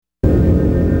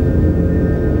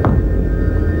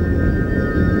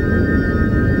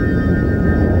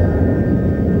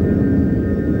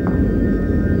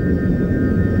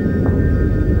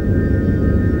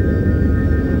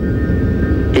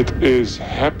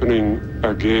happening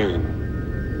again.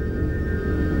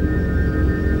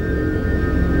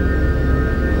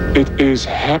 It is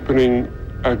happening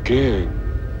again.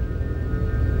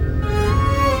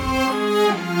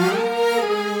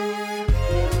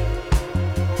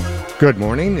 Good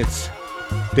morning, it's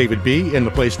David B. in the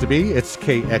place to be. It's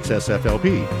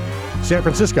KXSFLP, San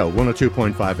Francisco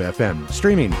 102.5 FM,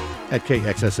 streaming at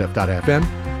kxsf.fm.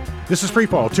 This is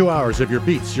FreeFall, 2 hours of your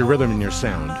beats, your rhythm, and your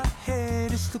sound. My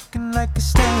head is looking like a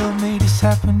stalemate, it's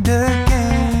happened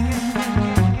again.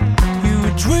 You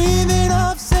were dreaming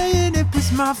of saying it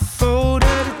was my fault,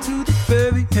 added to the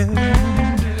very end.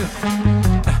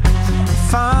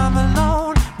 If I'm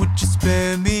alone, would you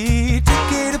spare me to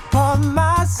get upon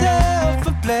myself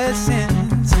for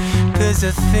blessings? Cause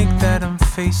I think that I'm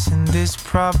facing this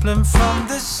problem from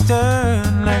the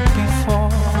stern like before.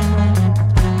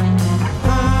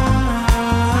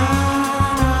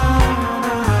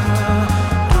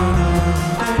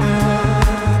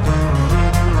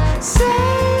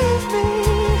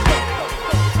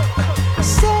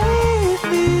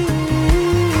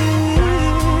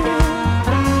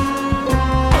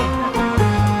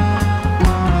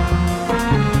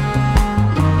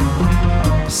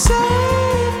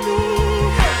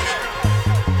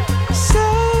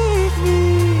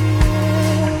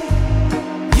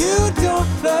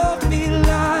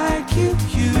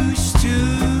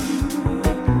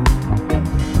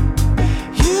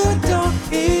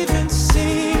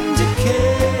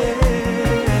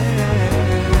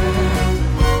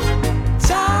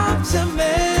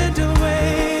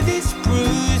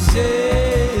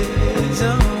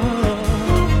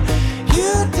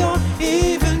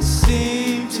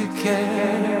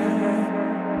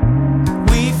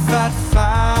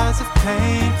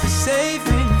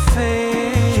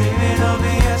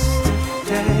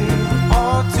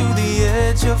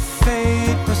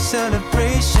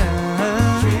 Celebration,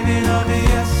 dreaming of it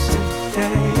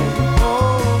yesterday.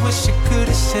 Oh, wish I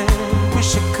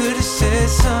could've said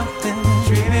something.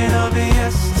 Dreaming of it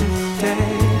yesterday.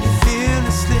 Feel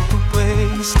it slip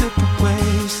away, slip away,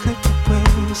 slip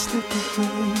away, slip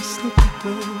away, slip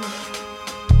away.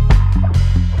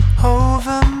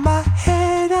 Over my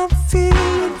head, I'm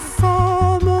feeling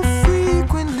far more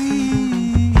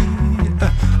frequently.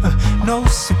 No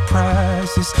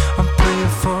surprises, I'm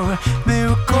praying for a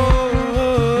miracle.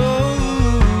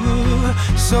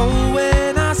 So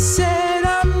when I said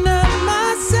I'm not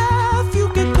myself, you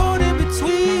get caught in between.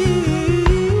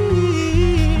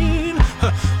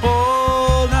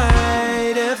 All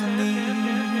I'd ever need.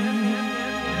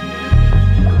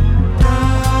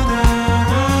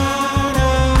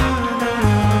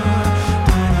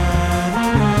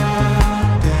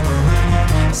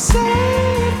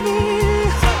 Save me,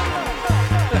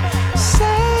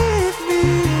 save me.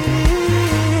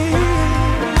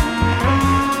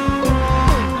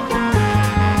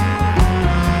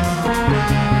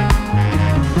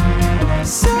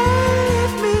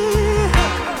 Save me,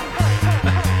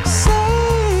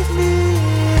 save me.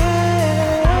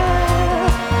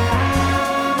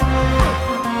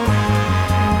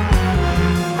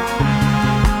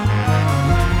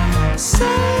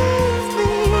 Save me,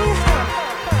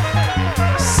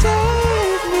 save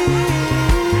me.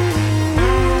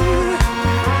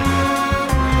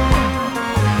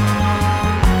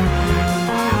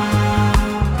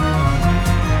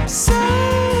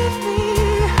 Save me,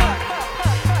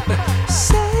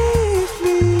 save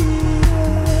me.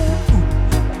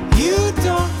 You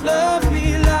don't love me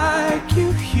like you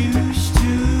used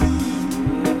to.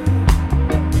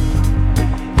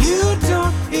 You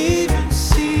don't even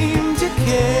seem to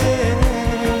care.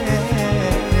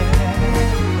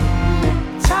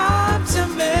 Time to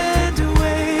mend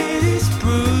away these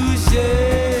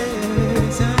bruises.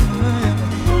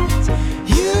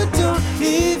 You don't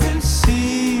even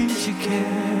seem to care.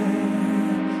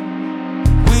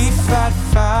 We fight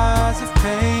fires of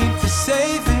pain for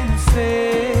saving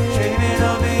faith. Dreaming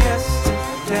of it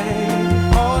yesterday.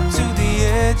 All to the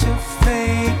edge of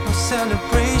fate, no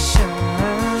celebration.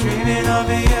 Dreaming of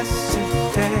it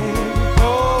yesterday.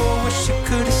 Oh, wish I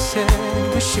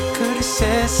could've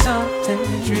said something.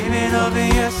 Dreaming of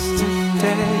it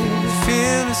yesterday.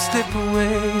 Feel it slip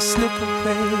away, slip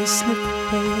away, slip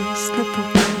away, slip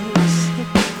away, slip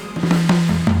away.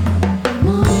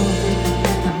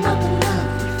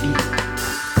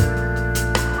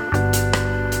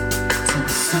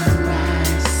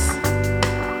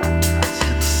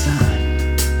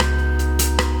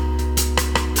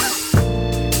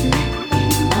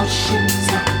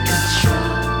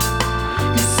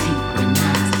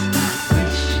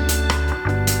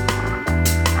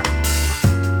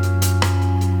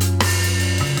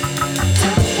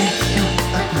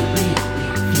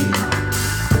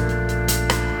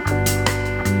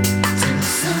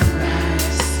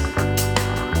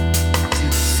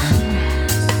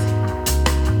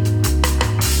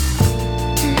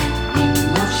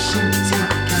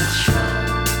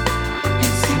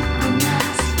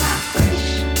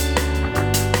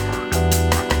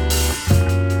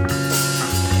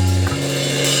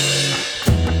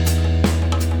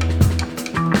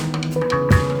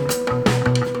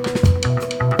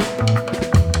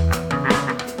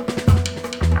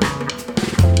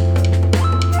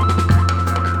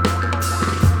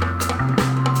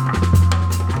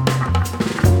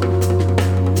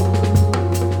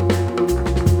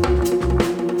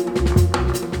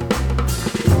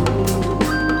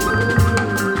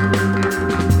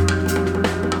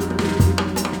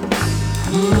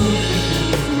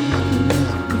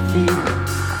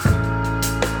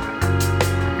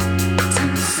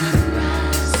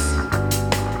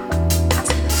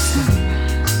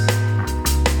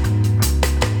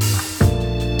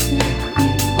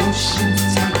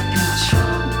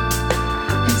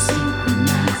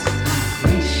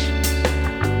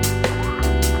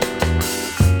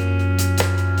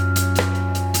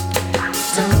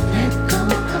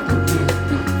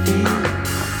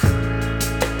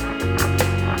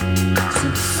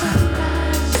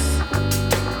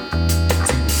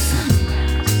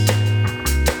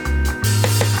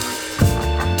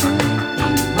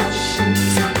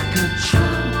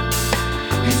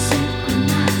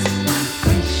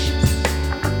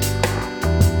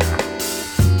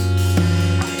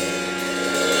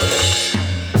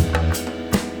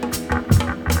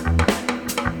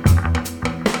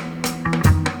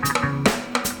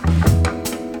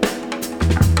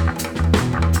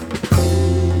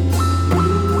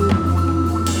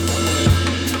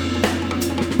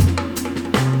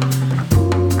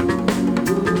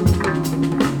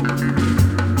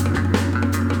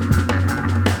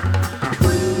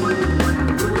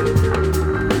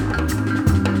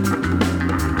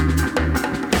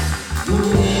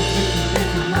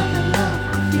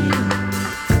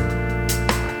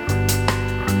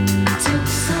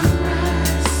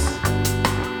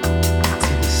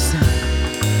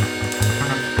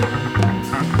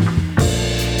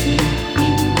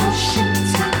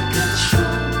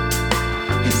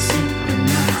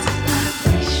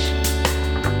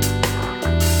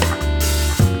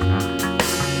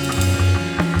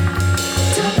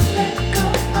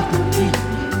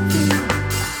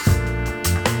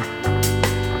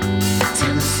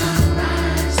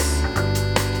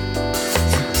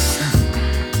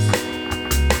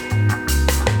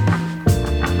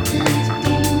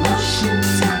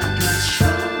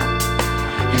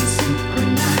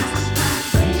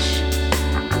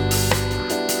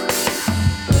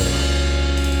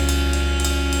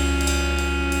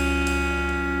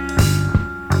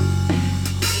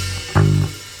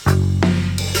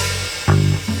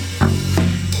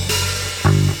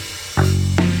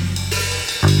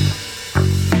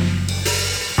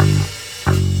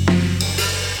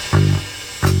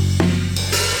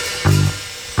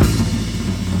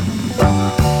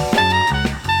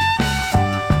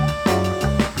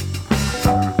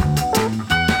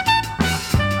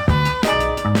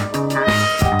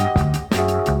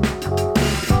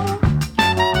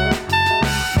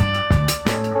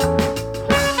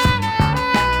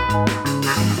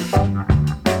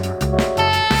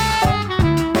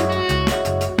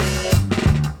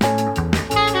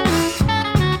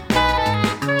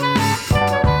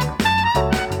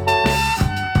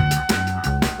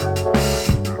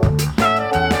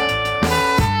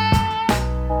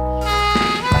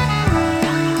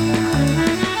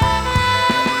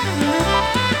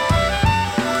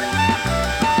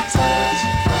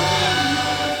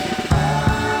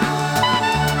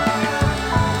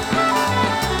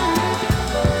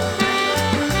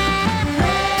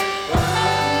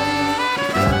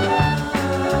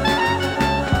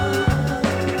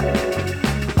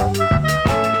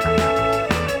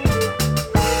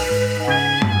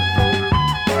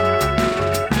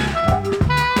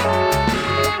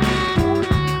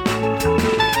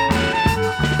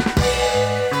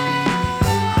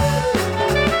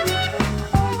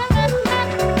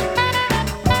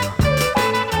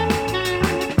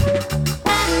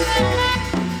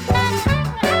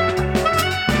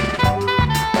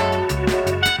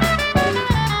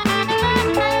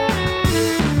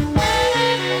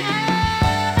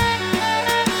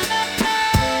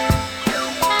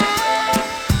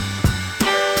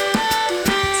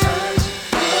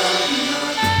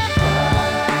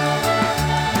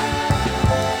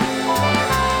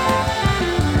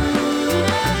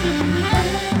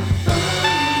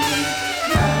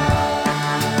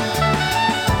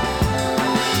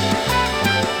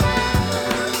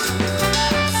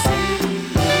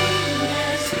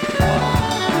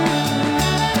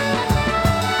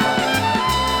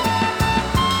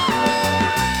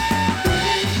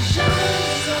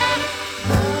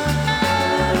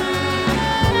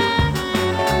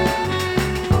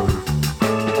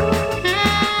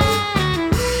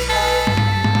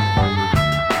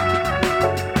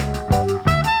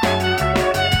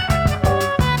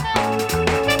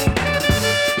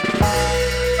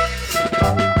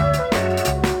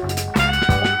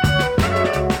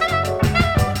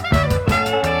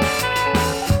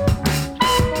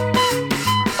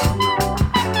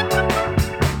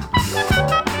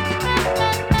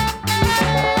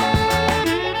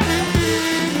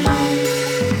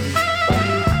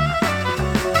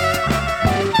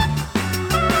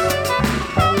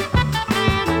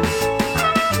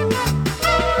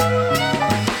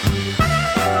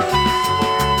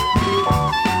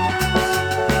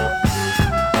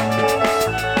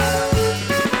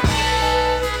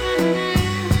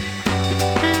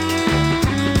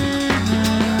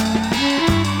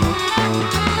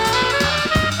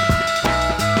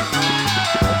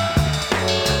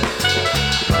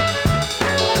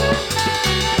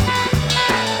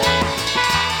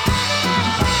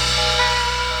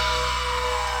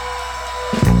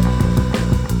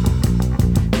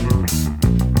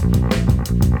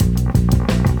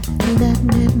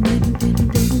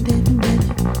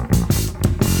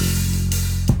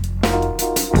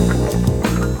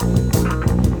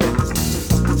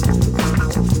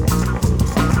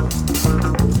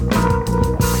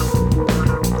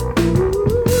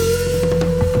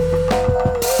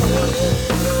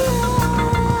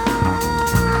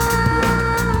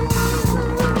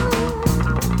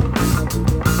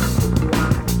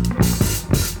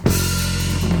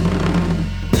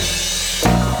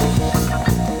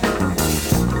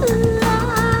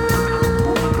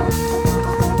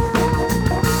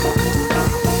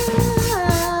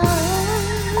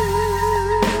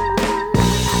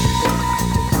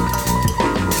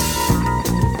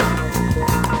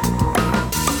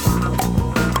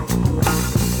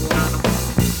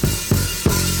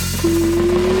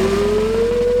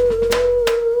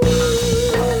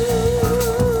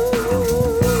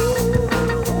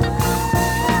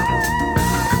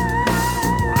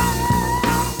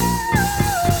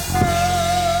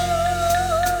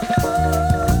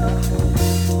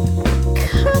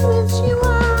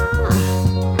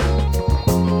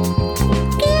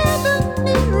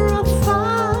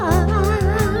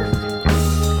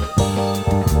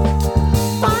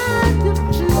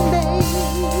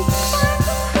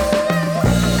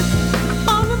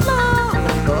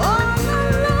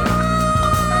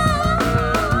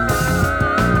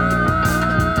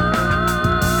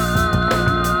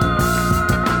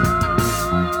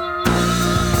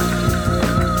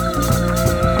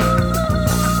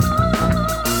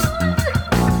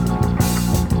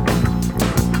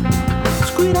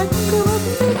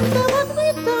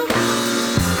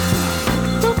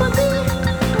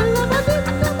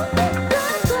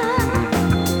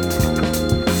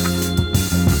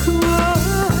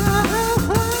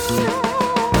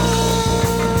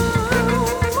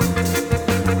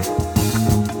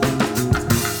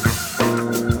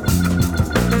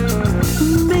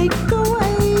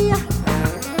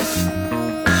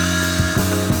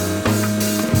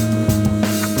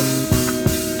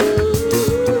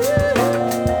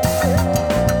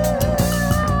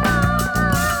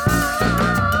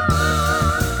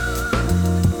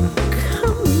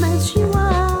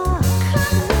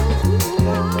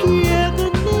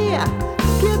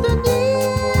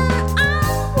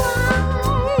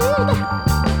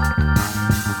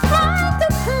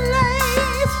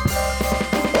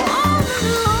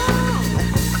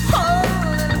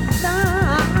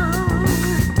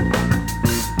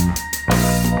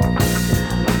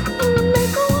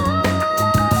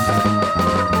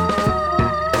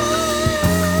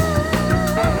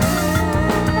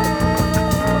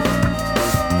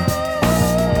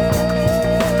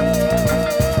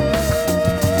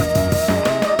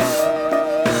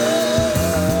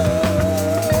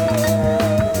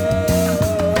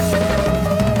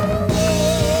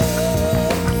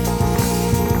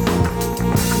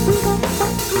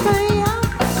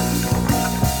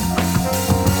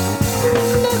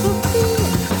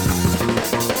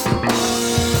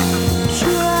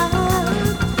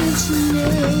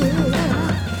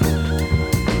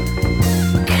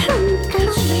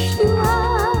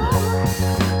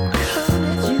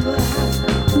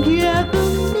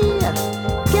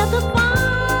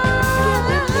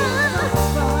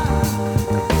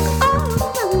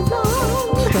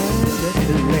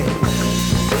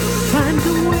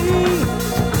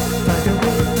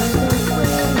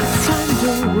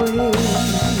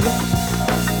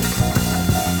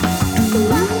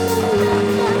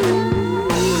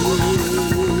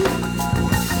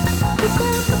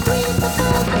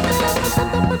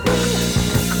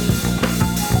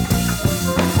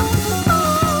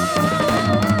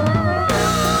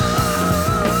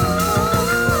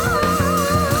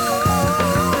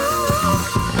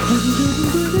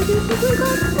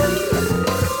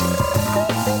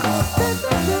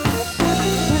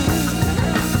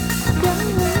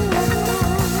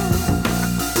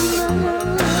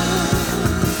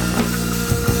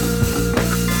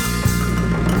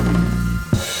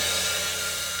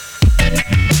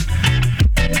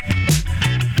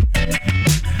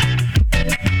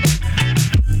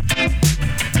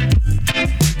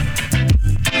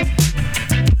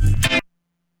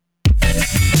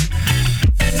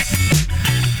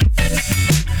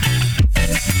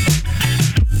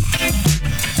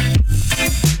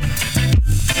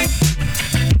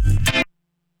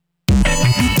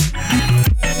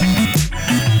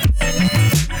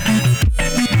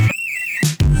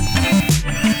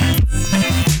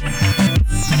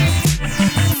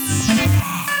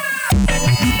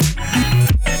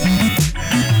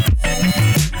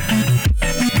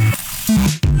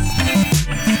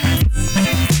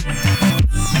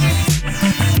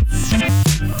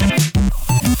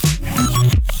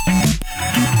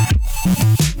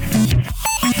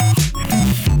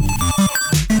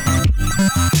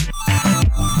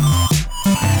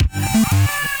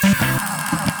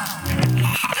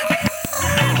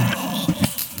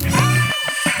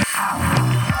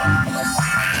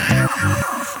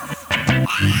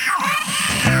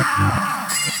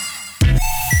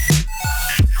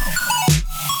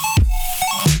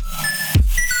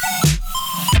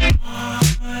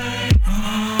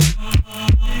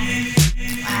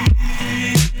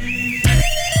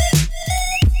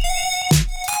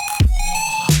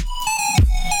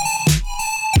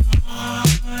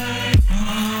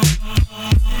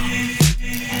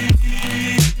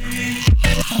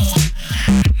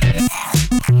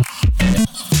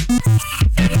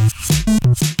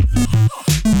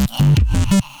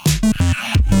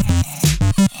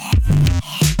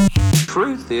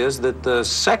 is that the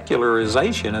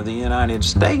secularization of the United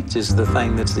States is the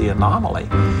thing that's the anomaly.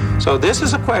 So this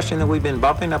is a question that we've been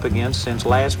bumping up against since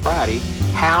last Friday.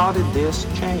 How did this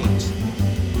change?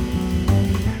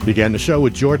 Began the show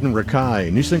with Jordan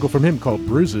Rakei, new single from him called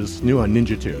Bruises, new on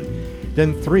Ninja Tune.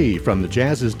 Then 3 from the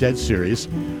Jazz is Dead series.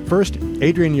 First,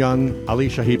 Adrian Younge, Ali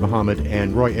Shaheed Muhammad,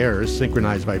 and Roy Ayers,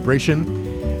 Synchronized Vibration.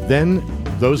 Then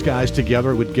those guys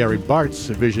together with Gary Bartz,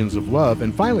 Visions of Love.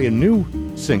 And finally, a new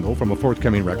single from a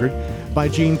forthcoming record by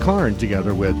Gene Carne,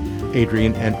 together with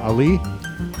Adrian and Ali.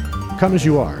 Come As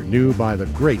You Are, new by the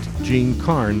great Gene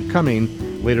Carne,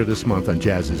 coming later this month on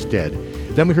Jazz is Dead.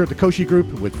 Then we heard the Koshi Group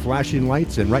with Flashing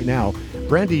Lights, and right now,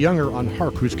 Brandee Younger on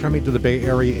harp, who's coming to the Bay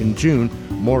Area in June.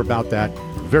 More about that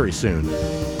very soon.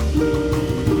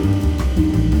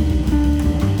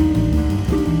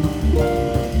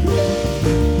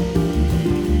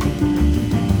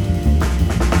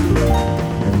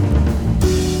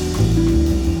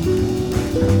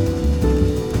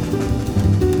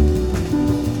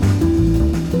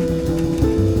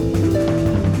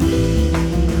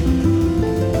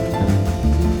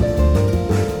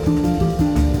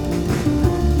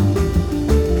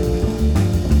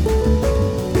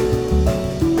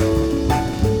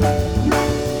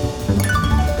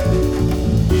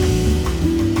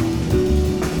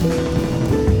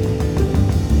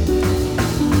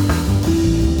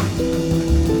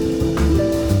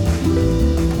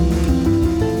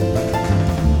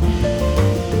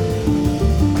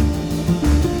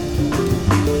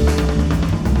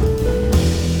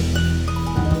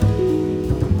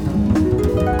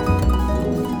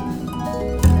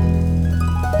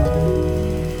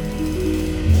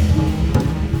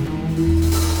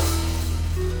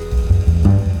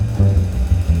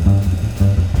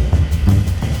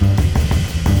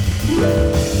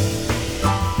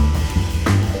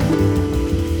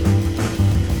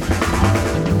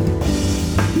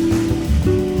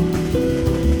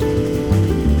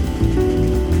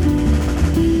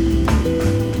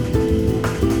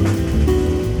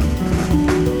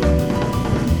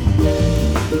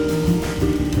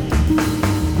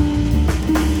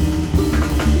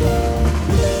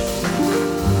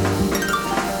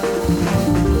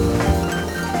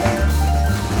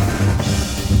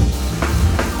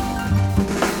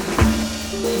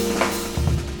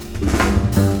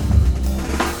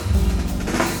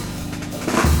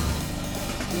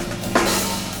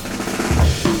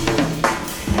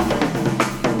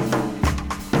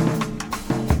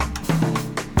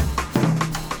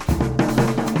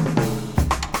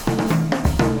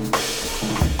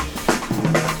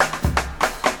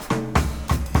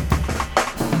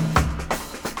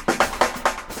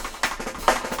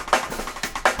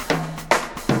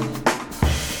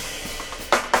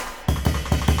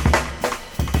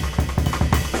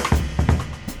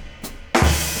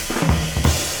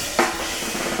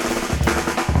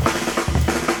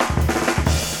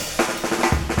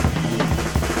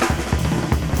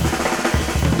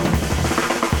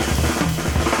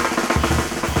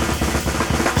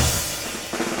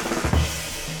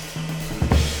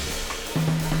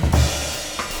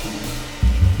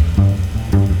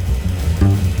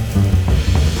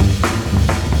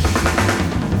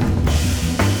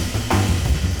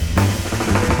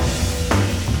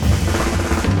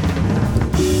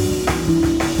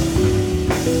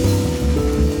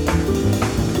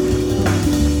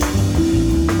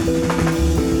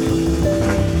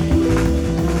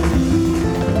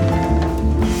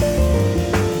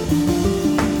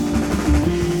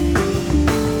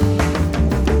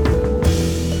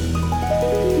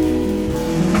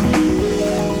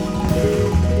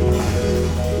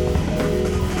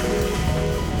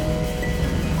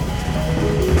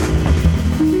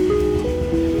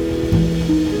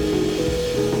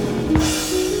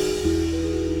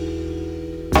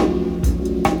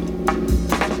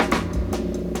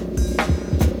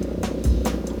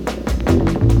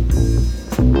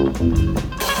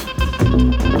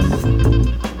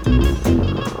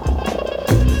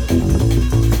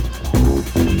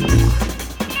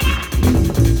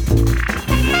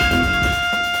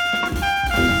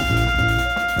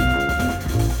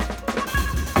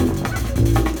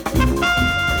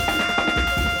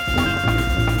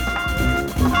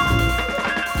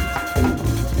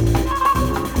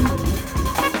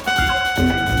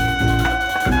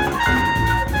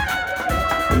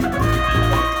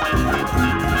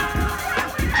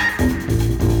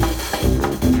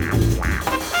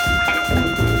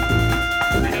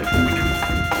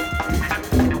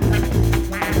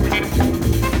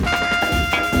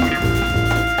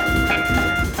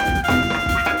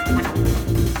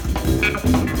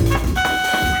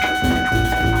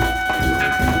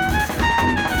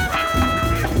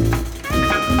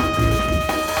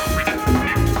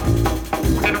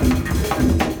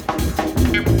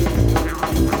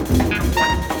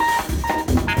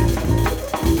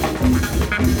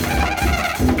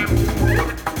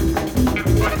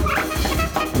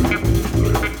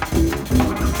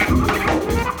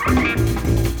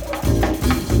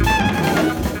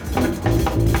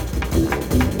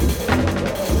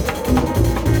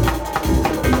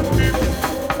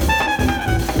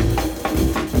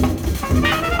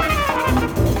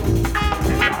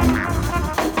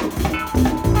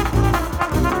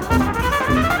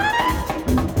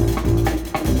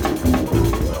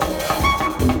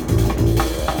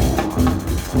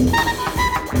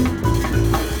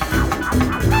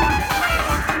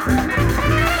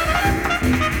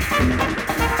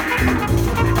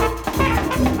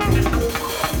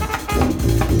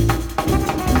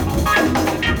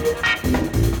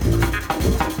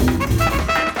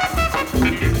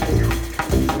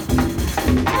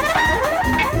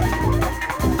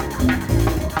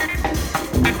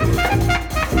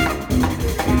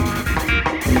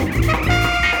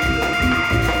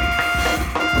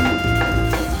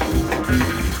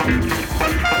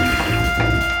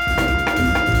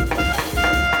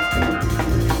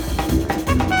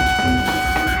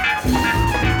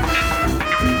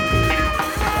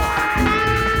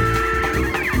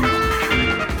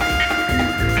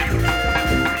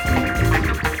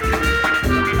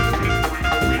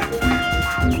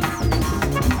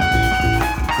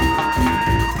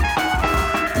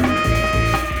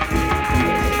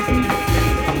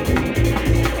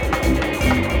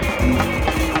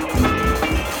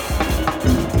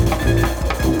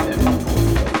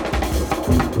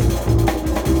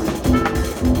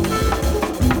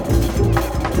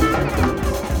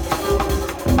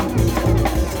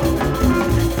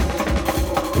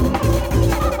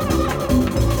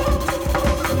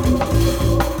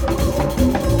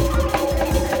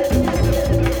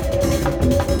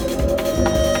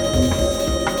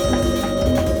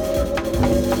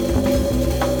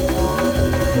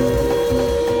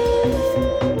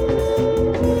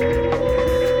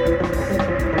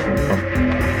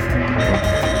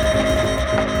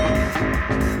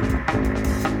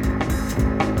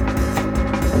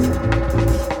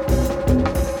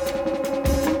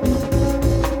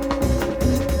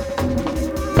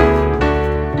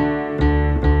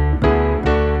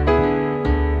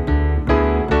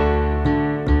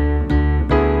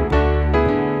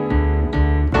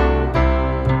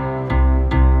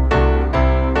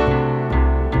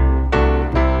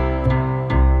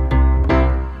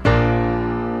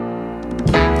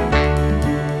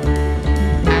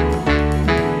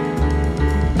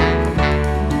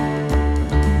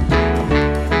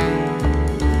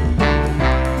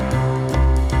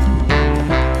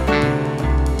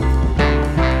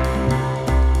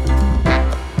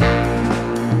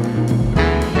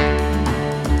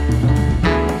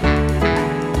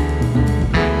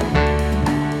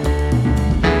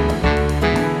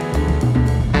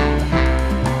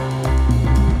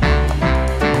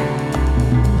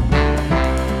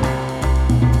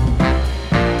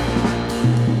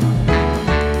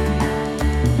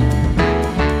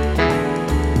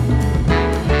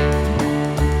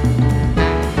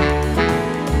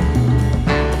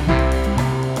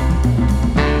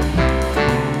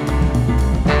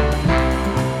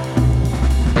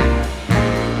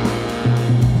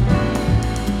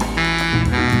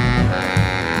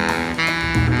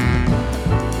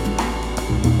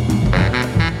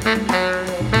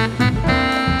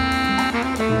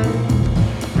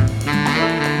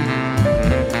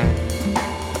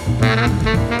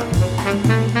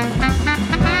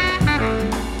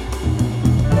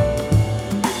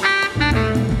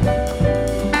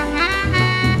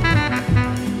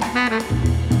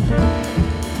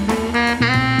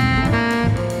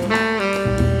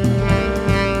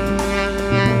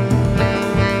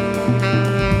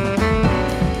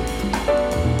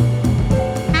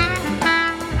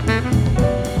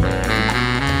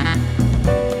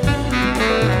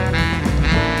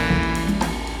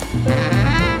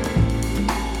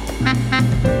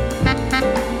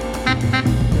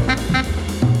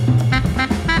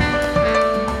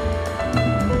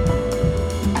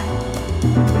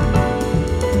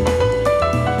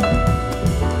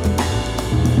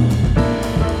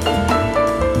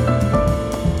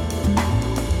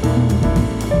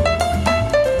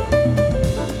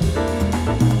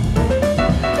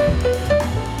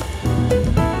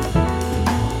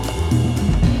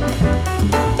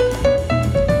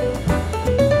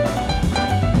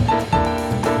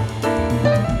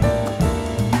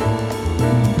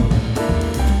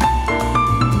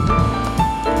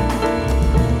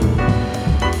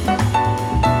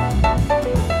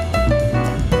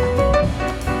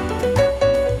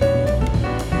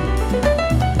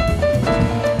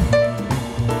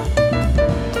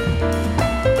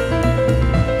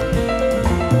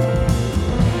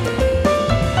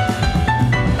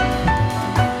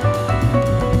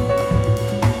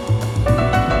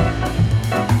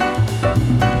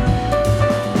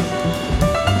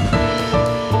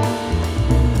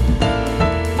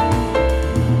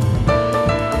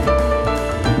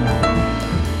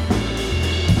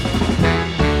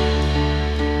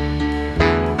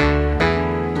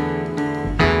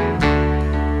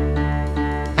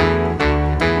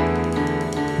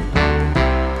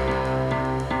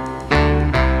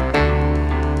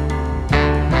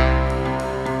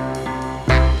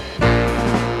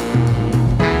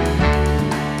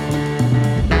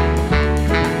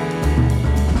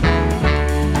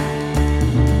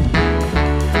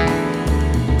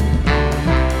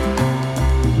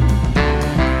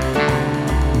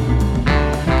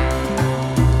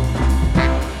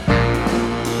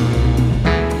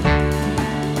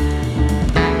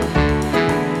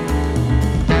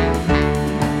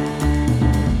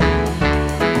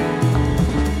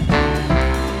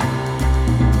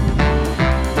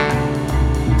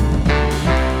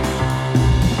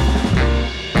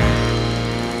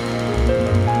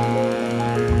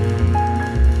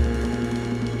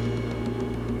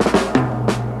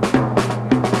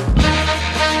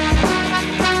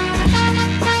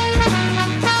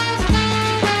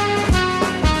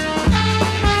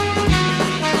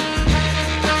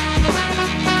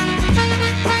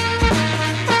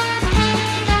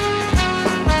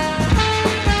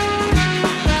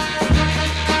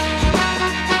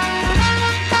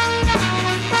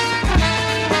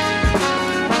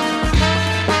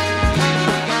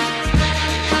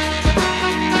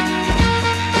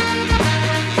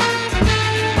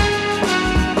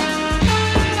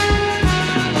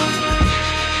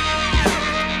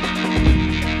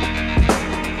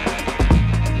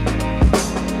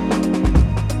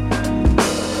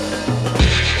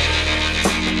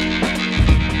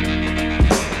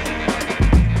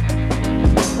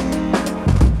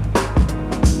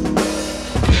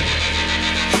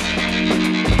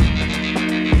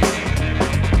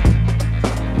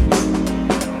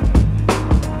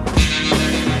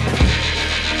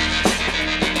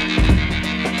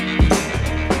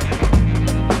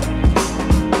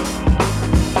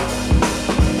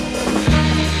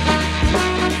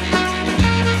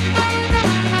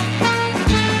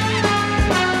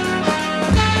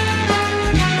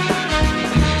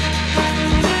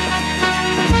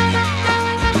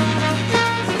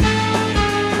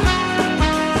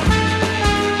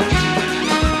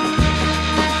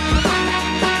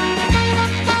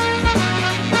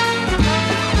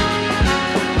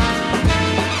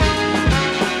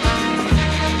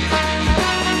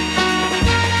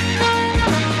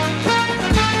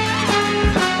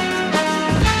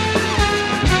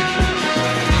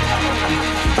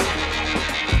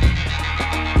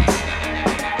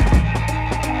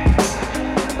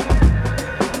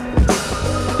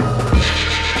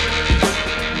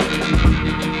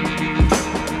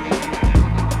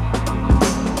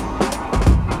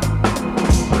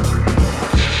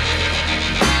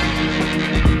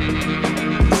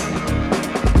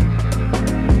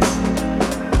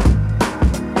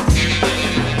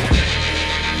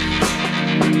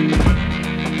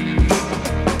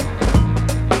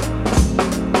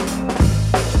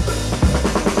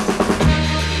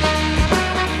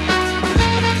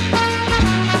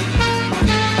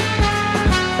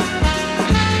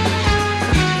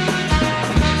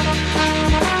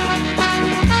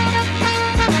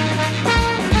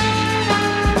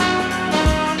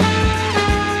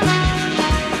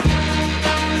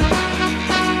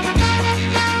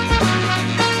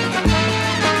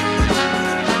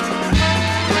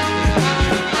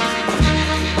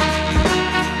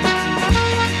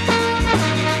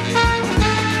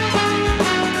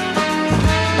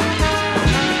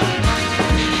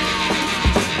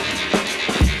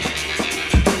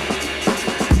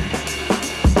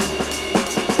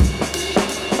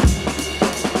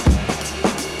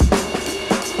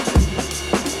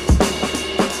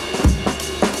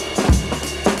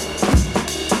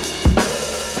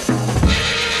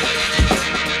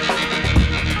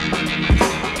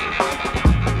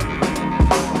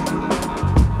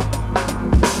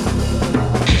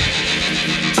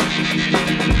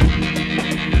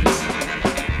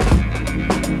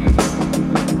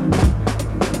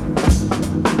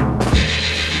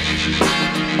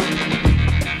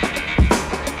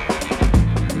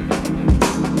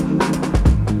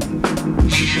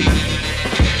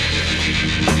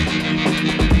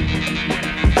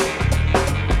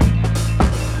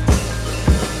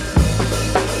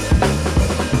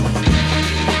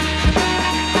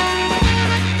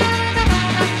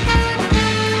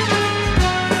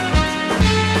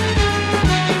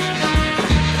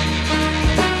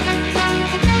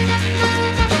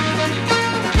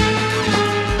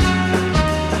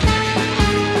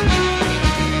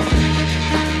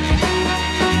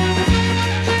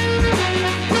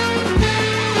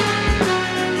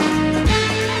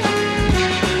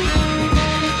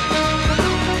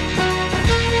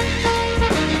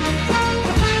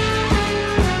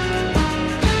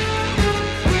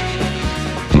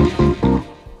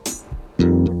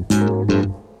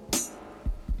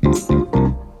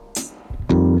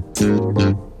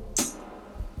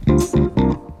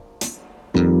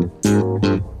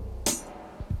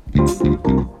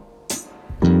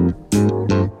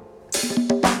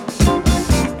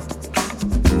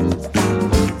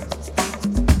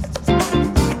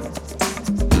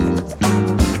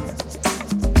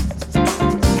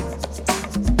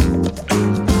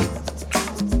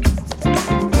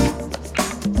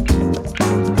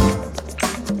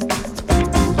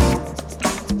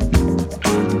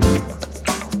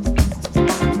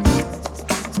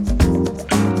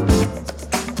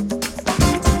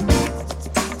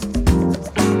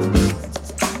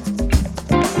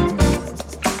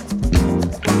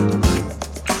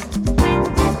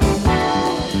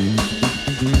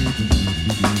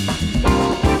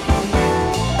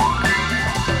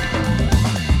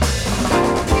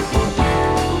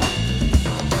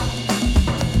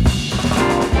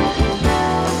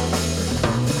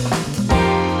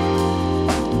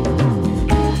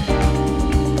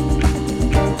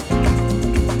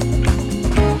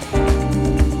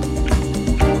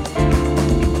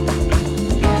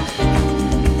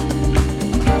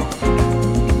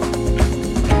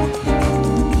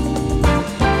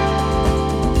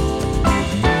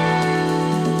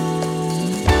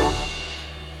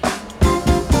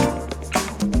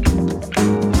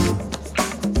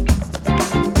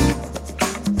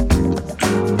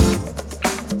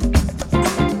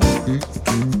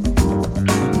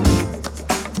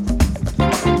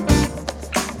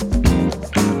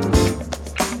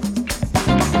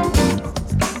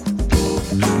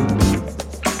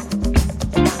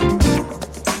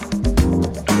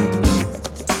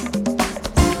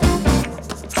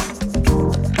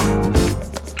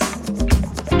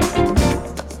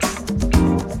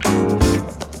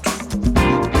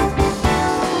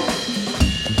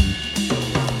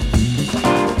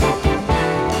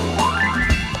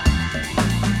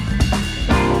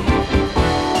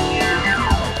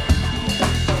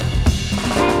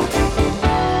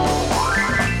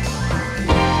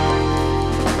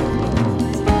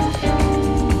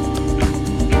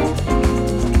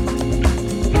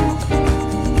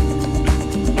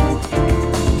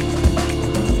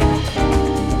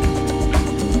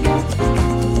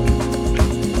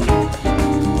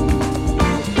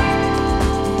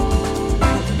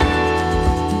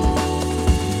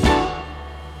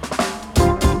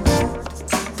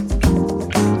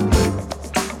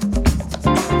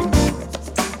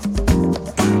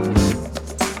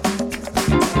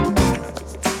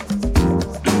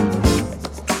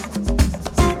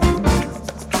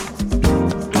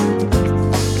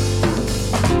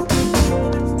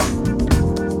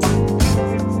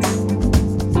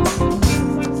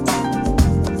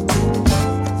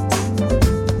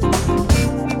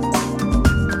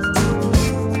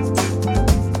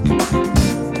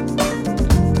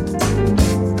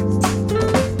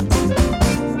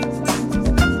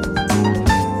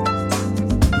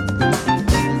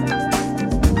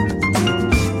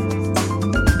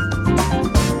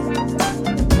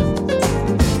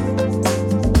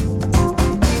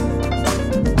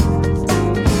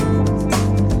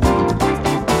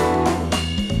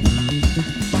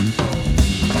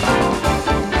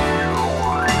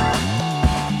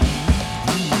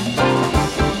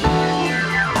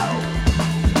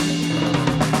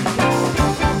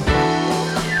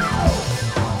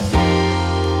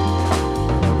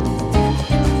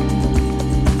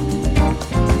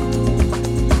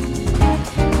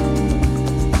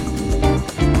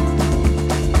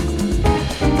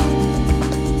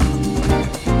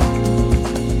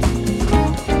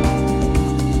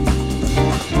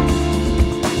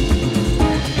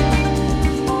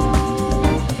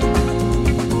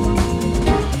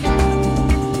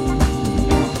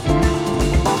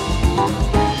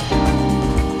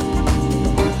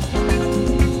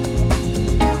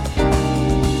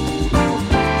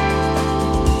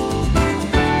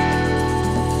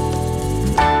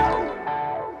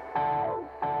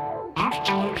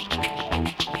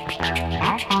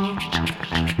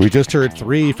 We just heard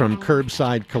 3 from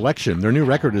Kerbside Collection. Their new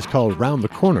record is called Round the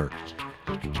Corner.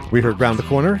 We heard Round the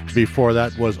Corner. Before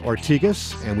that was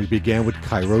Ortigas, and we began with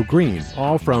Cairo Green,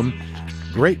 all from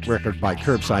great record by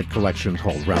Kerbside Collection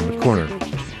called Round the Corner.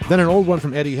 Then an old one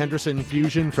from Eddie Henderson,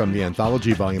 Fusion from the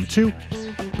Anthology Volume 2,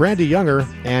 Brandee Younger,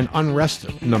 and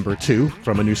Unrest number 2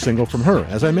 from a new single from her.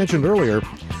 As I mentioned earlier,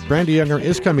 Brandee Younger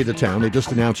is coming to town. They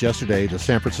just announced yesterday the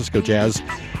San Francisco Jazz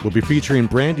will be featuring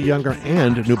Brandee Younger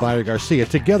and Nubia Garcia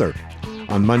together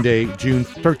on Monday, June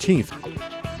 13th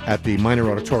at the Minor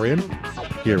Auditorium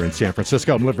here in San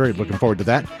Francisco. I'm very looking forward to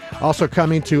that. Also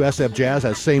coming to SF Jazz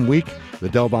that same week, the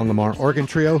Delvon Lamar Organ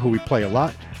Trio, who we play a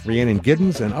lot, Rhiannon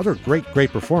Giddens, and other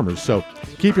great performers. So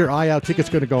keep your eye out. Tickets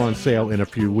going to go on sale in a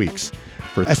few weeks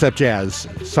for SF Jazz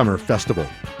Summer Festival.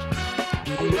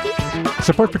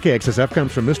 Support for KXSF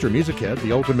comes from Mr. Music Head,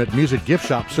 the ultimate music gift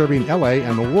shop serving LA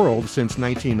and the world since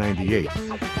 1998.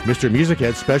 Mr. Music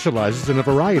Head specializes in a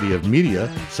variety of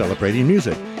media celebrating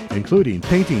music, including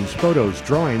paintings, photos,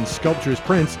 drawings, sculptures,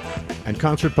 prints, and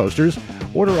concert posters.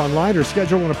 Order online or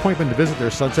schedule an appointment to visit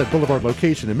their Sunset Boulevard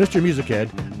location at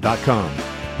MrMusicHead.com.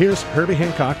 Here's Herbie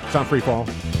Hancock. It's on FreeFall.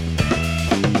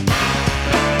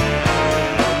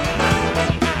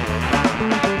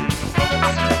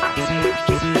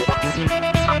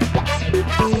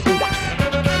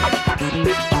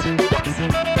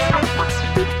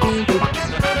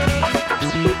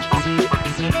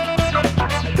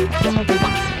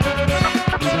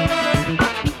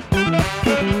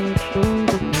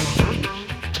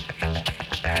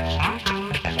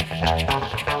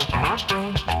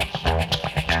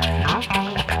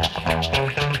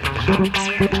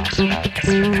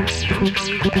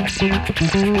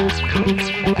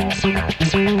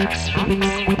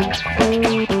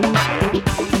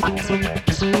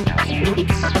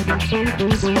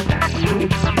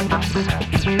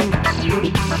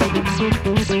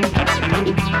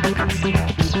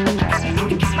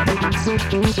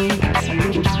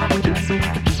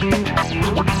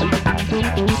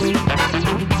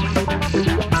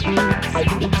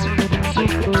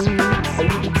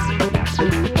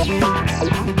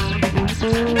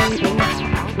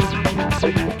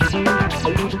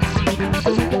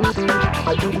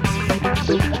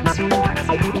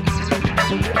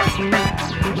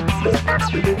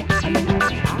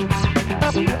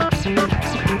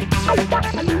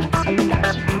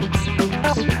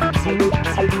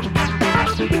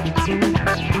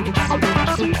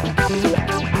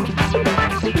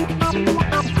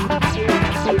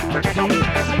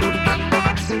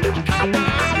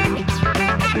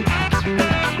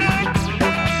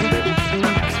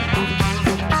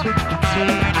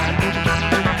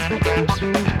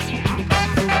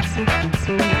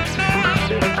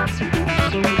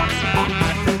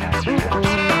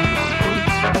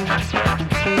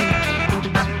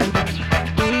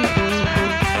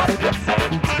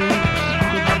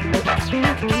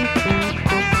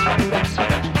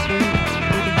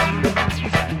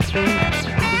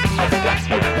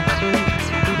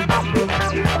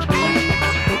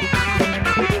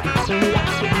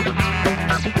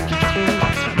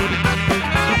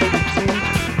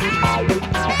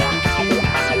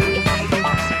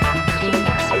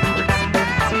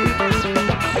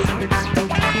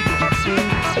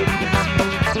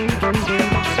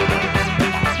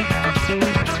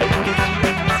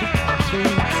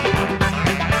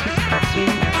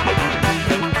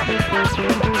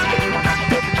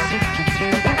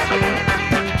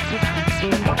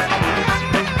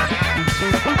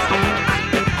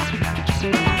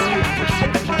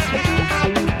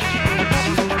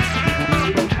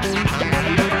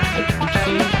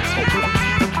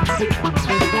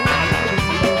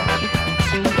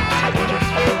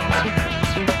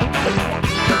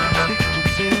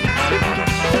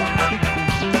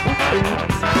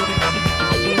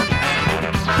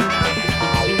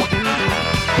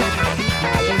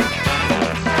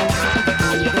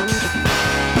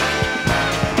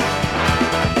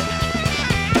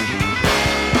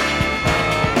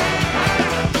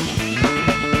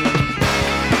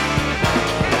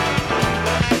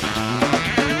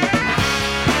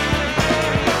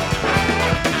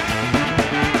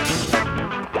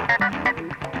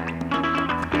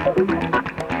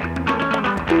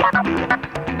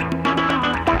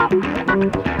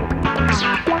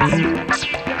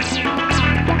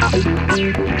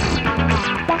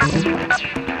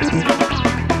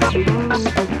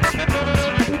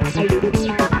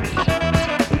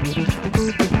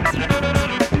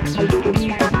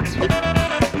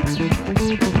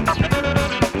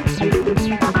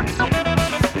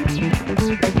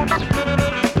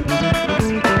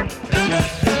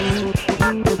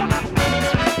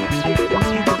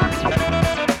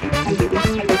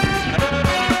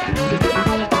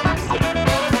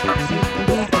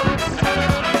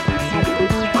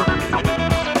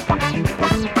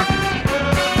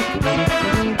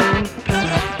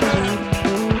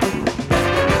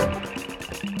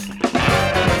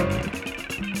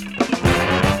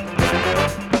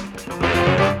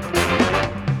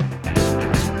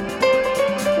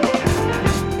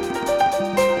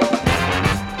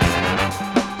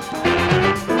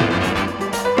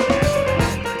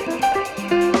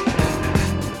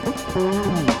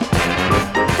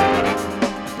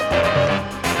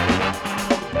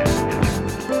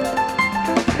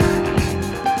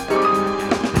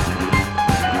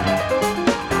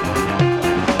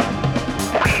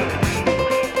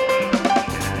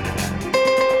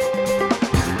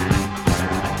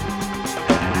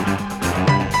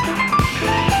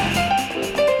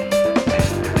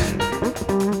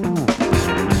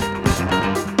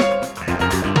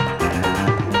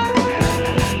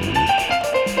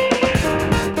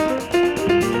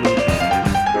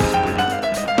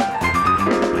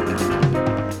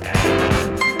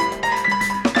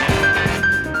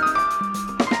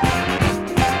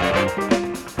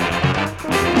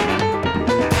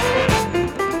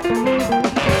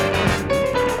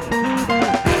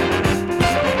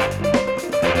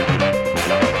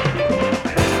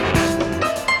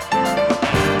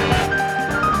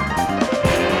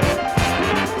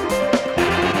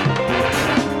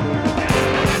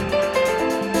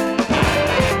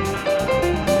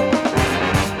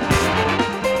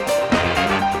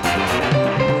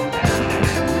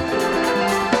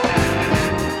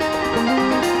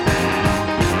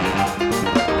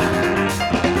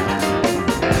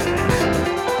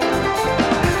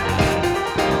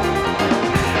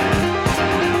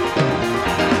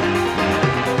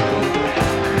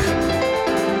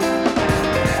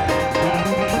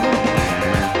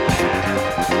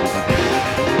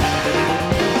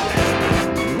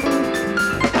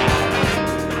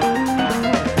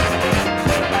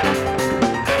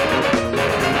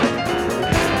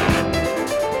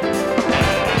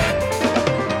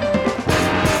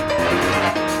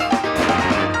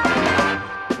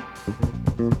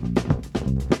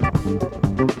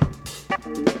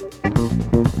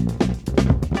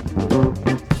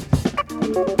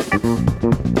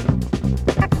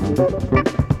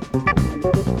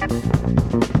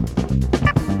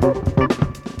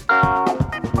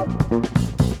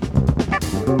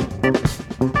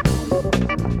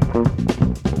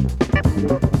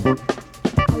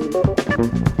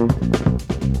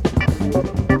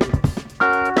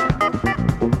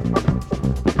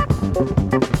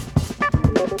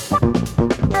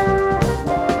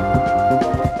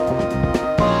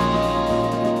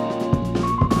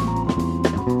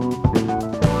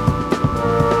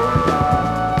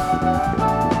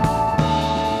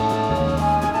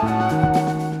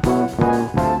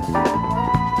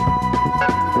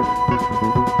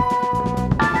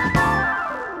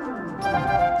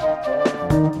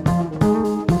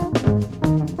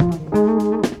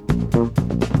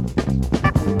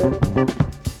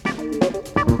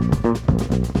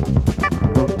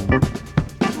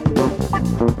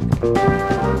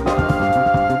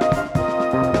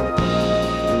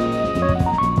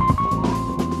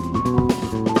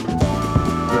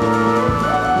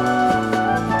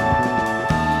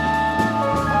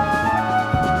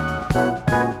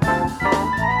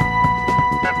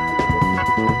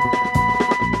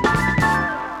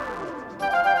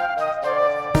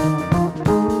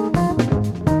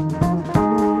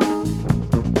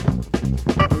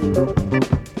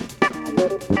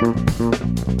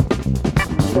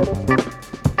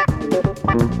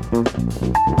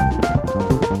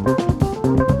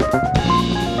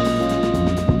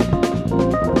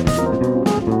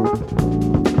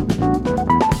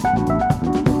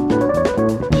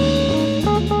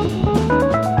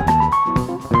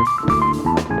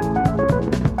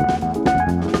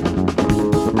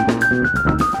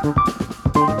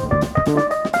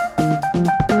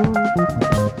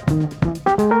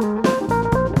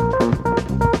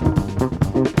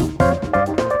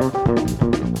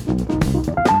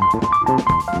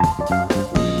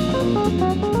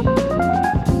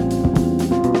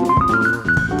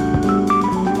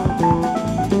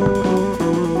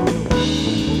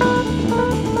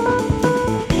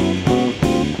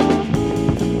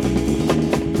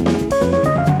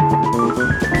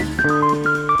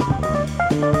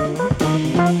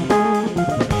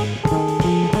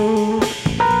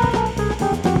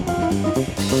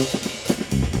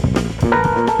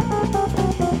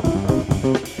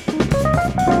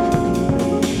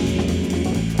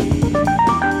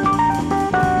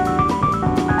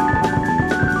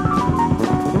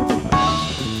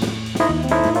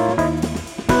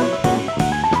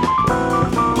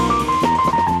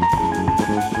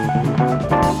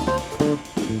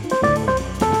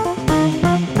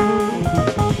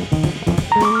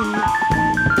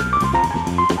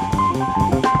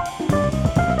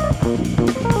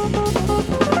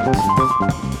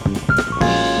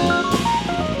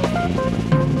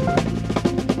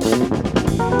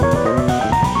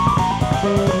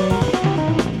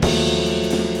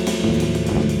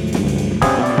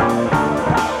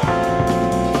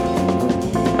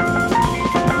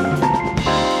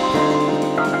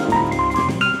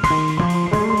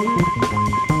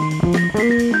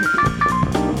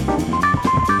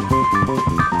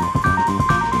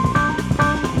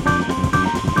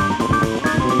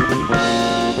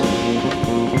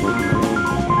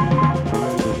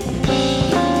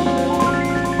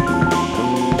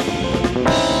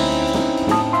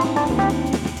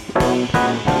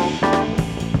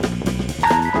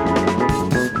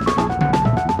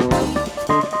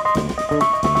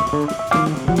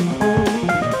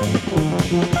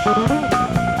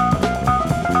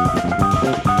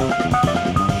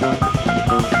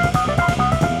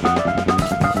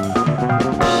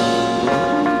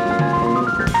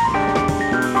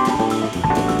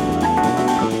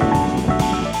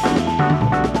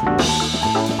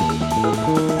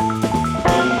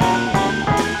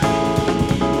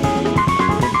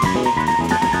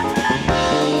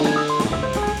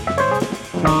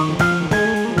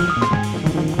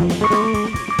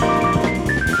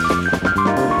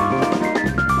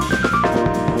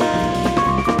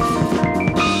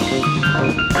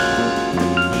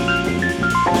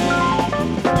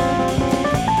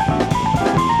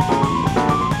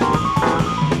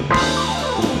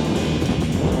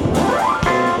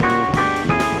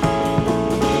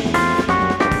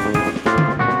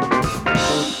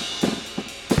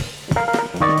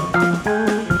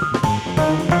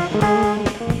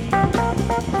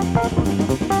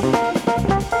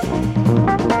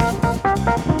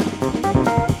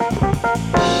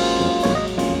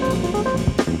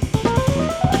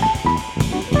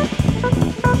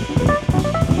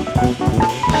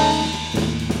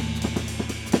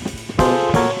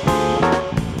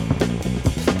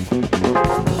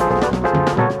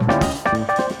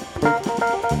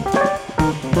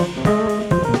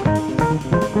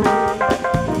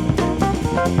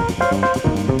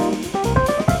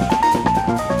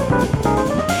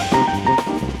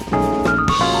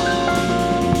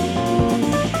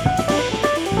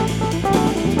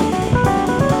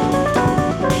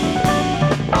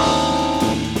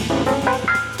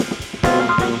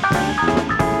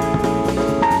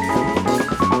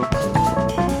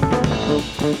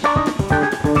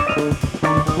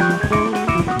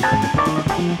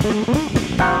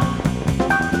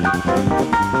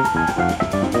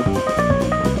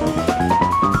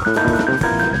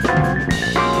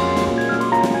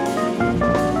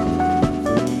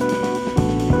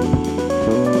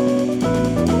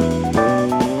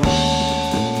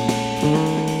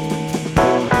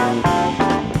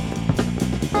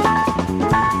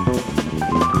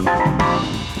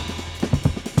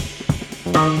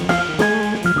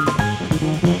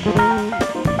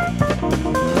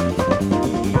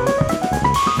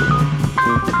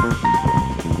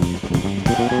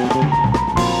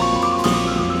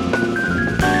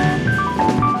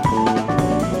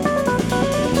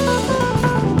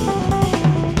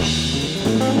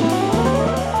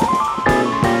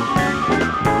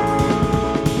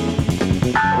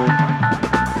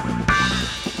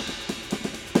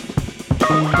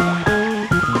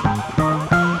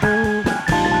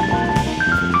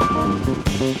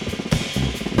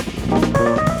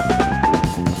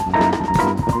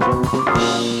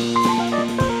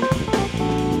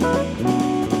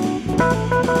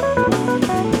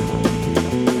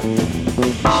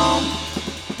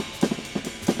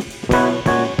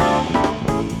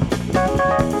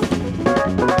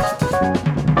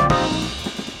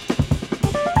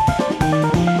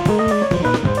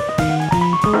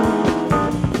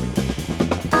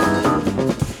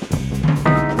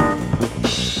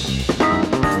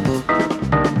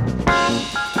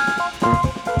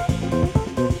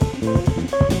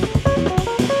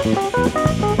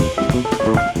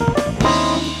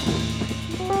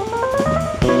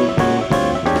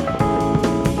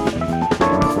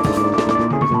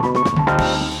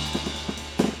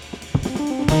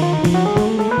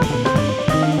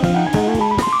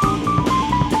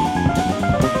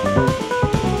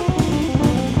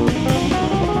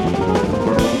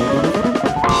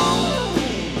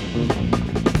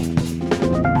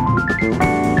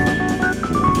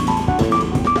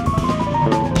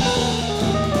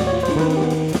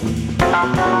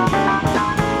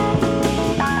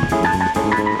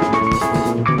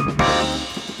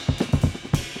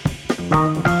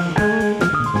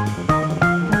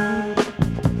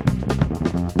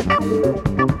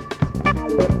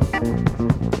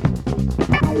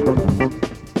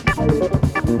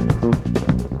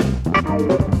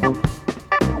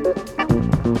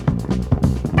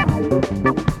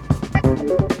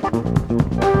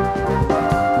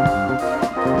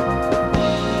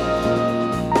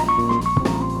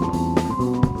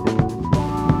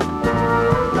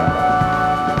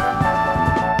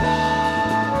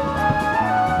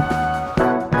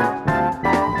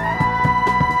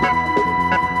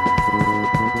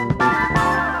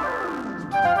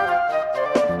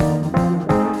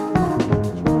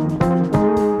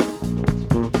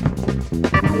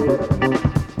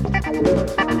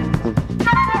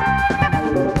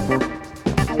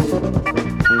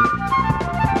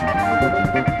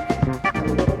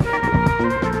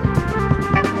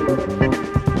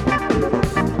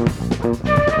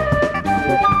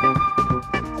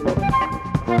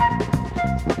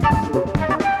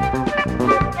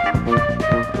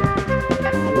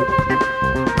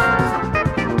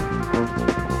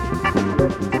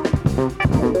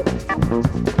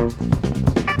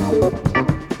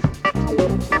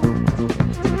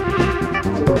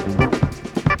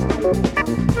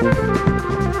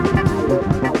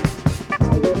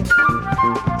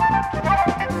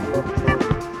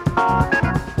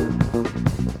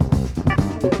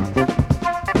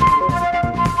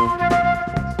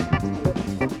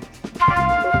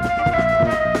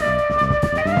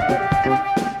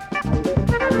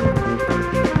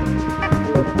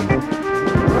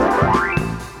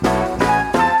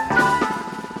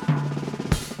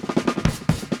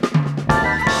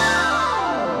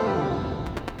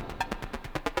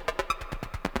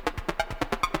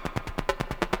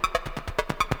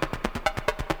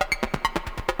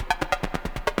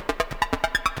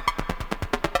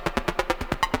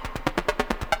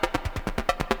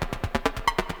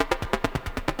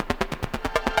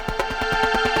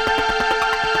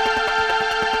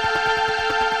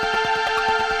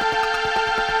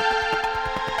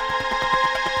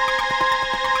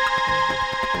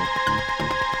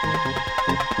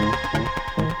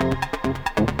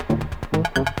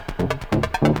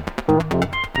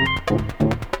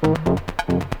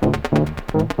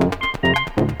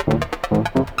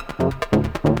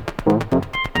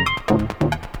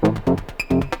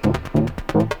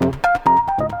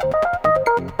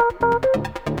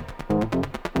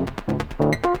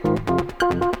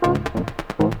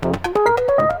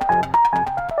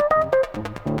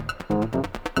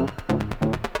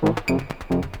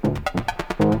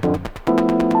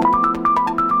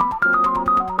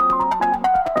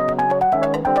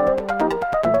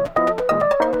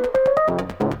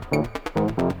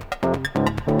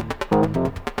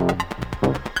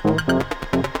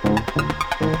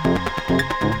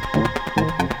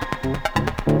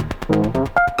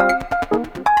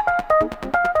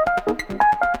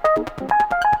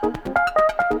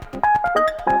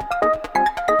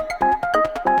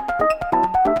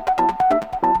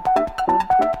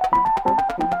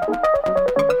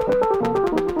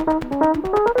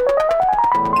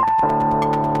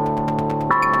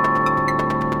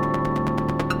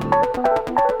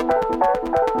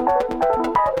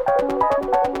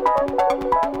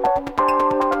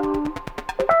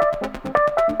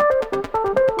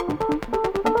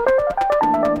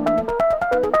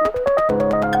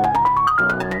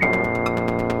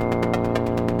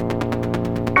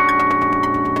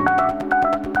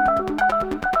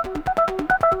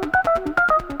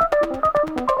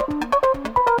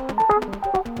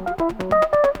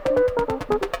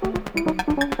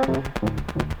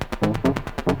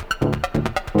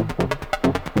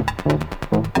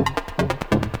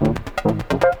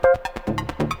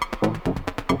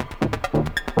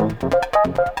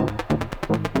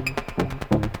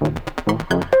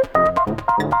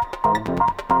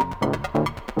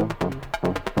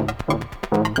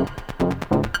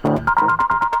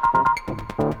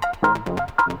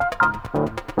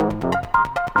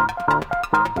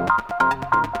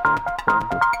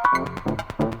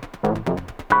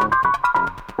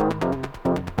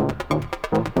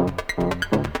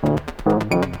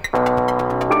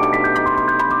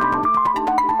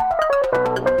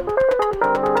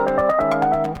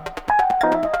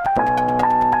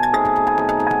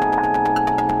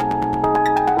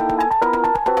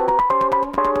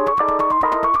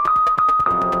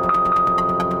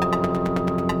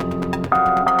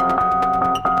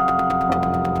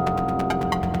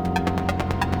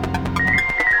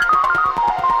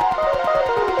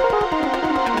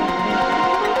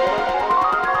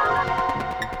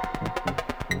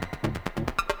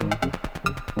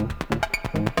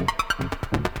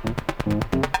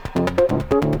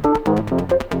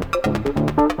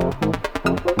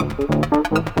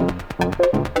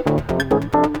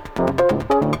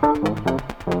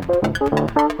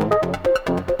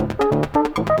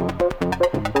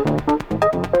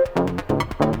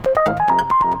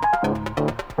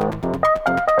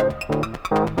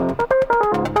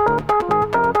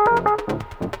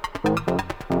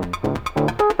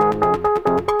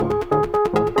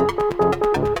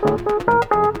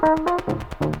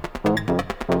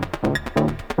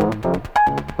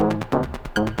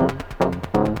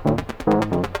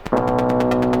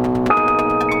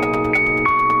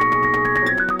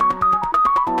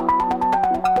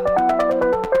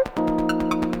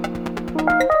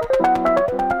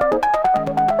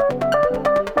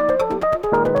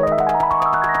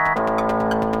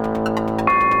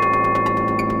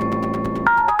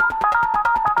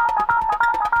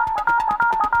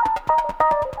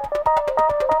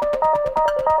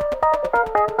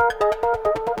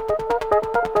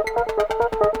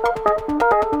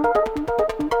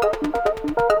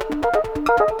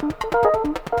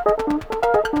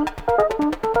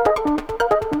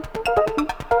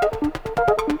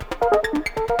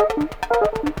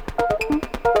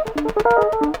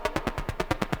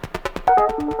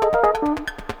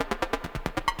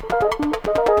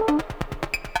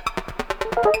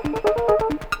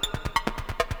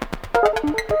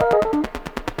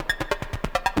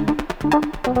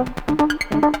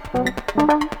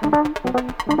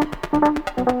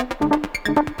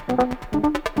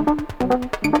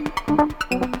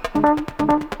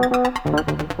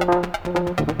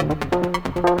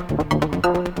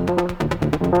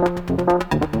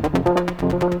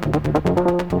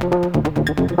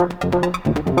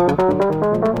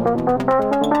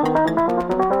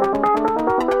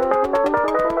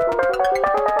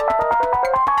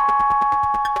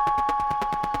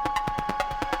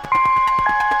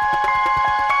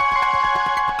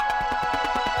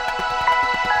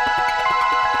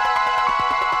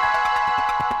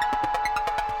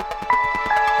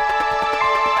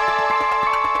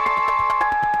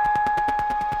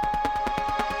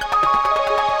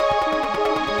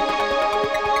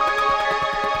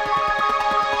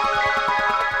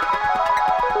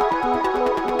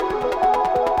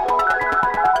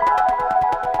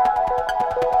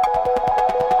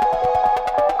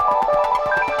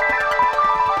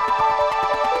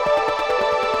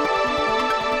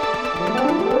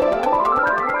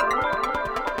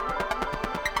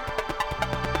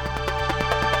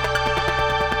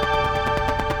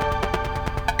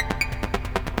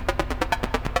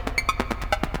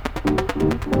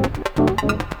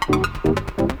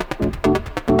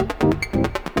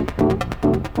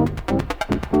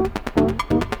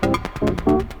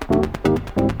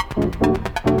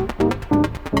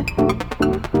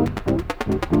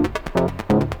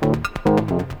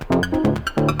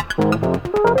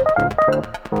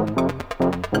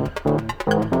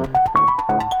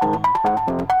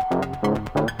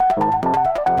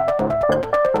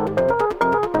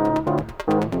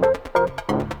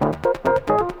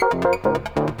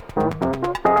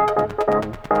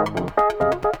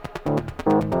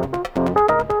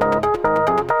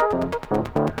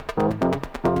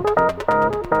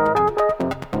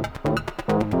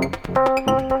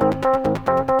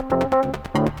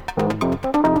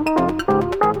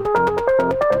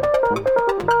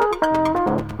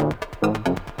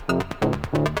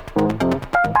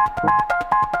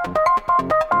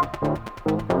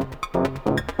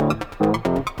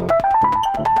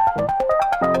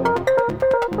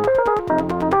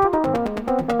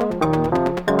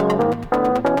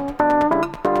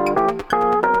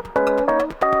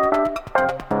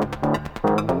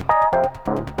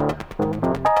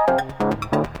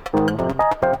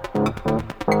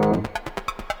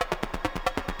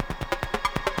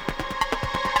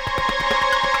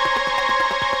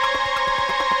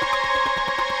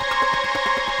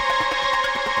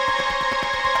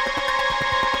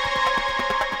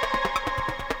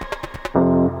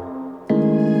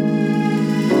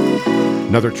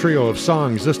 Another trio of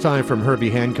songs, this time from Herbie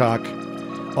Hancock,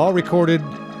 all recorded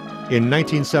in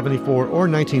 1974 or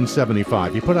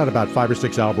 1975. He put out about 5 or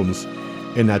 6 albums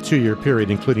in that 2-year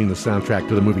period, including the soundtrack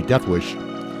to the movie Death Wish.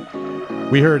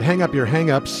 We heard Hang Up Your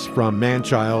Hang-Ups from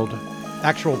Manchild,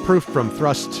 Actual Proof from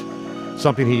Thrust,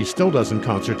 something he still does in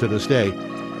concert to this day,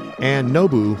 and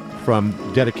Nobu from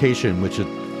Dedication, which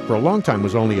for a long time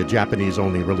was only a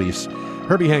Japanese-only release.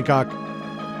 Herbie Hancock,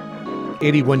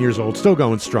 81 years old, still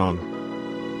going strong.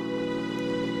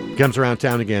 Comes around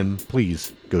town again,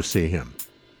 please go see him.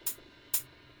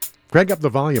 Crank up the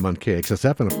volume on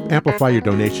KXSF and amplify your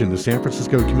donation to San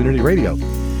Francisco Community Radio.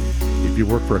 If you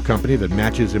work for a company that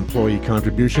matches employee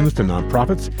contributions to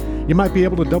nonprofits, you might be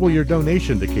able to double your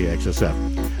donation to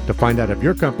KXSF. To find out if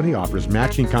your company offers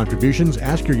matching contributions,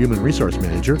 ask your human resource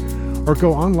manager or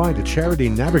go online to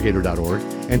charitynavigator.org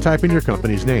and type in your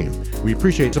company's name. We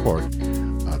appreciate support.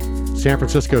 San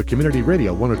Francisco Community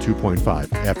Radio 102.5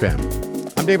 FM.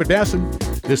 I'm David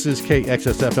Basson. This is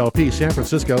KXSFLP San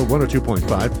Francisco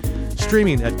 102.5,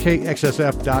 streaming at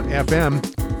kxsf.fm.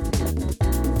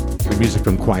 The music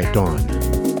from Quiet Dawn.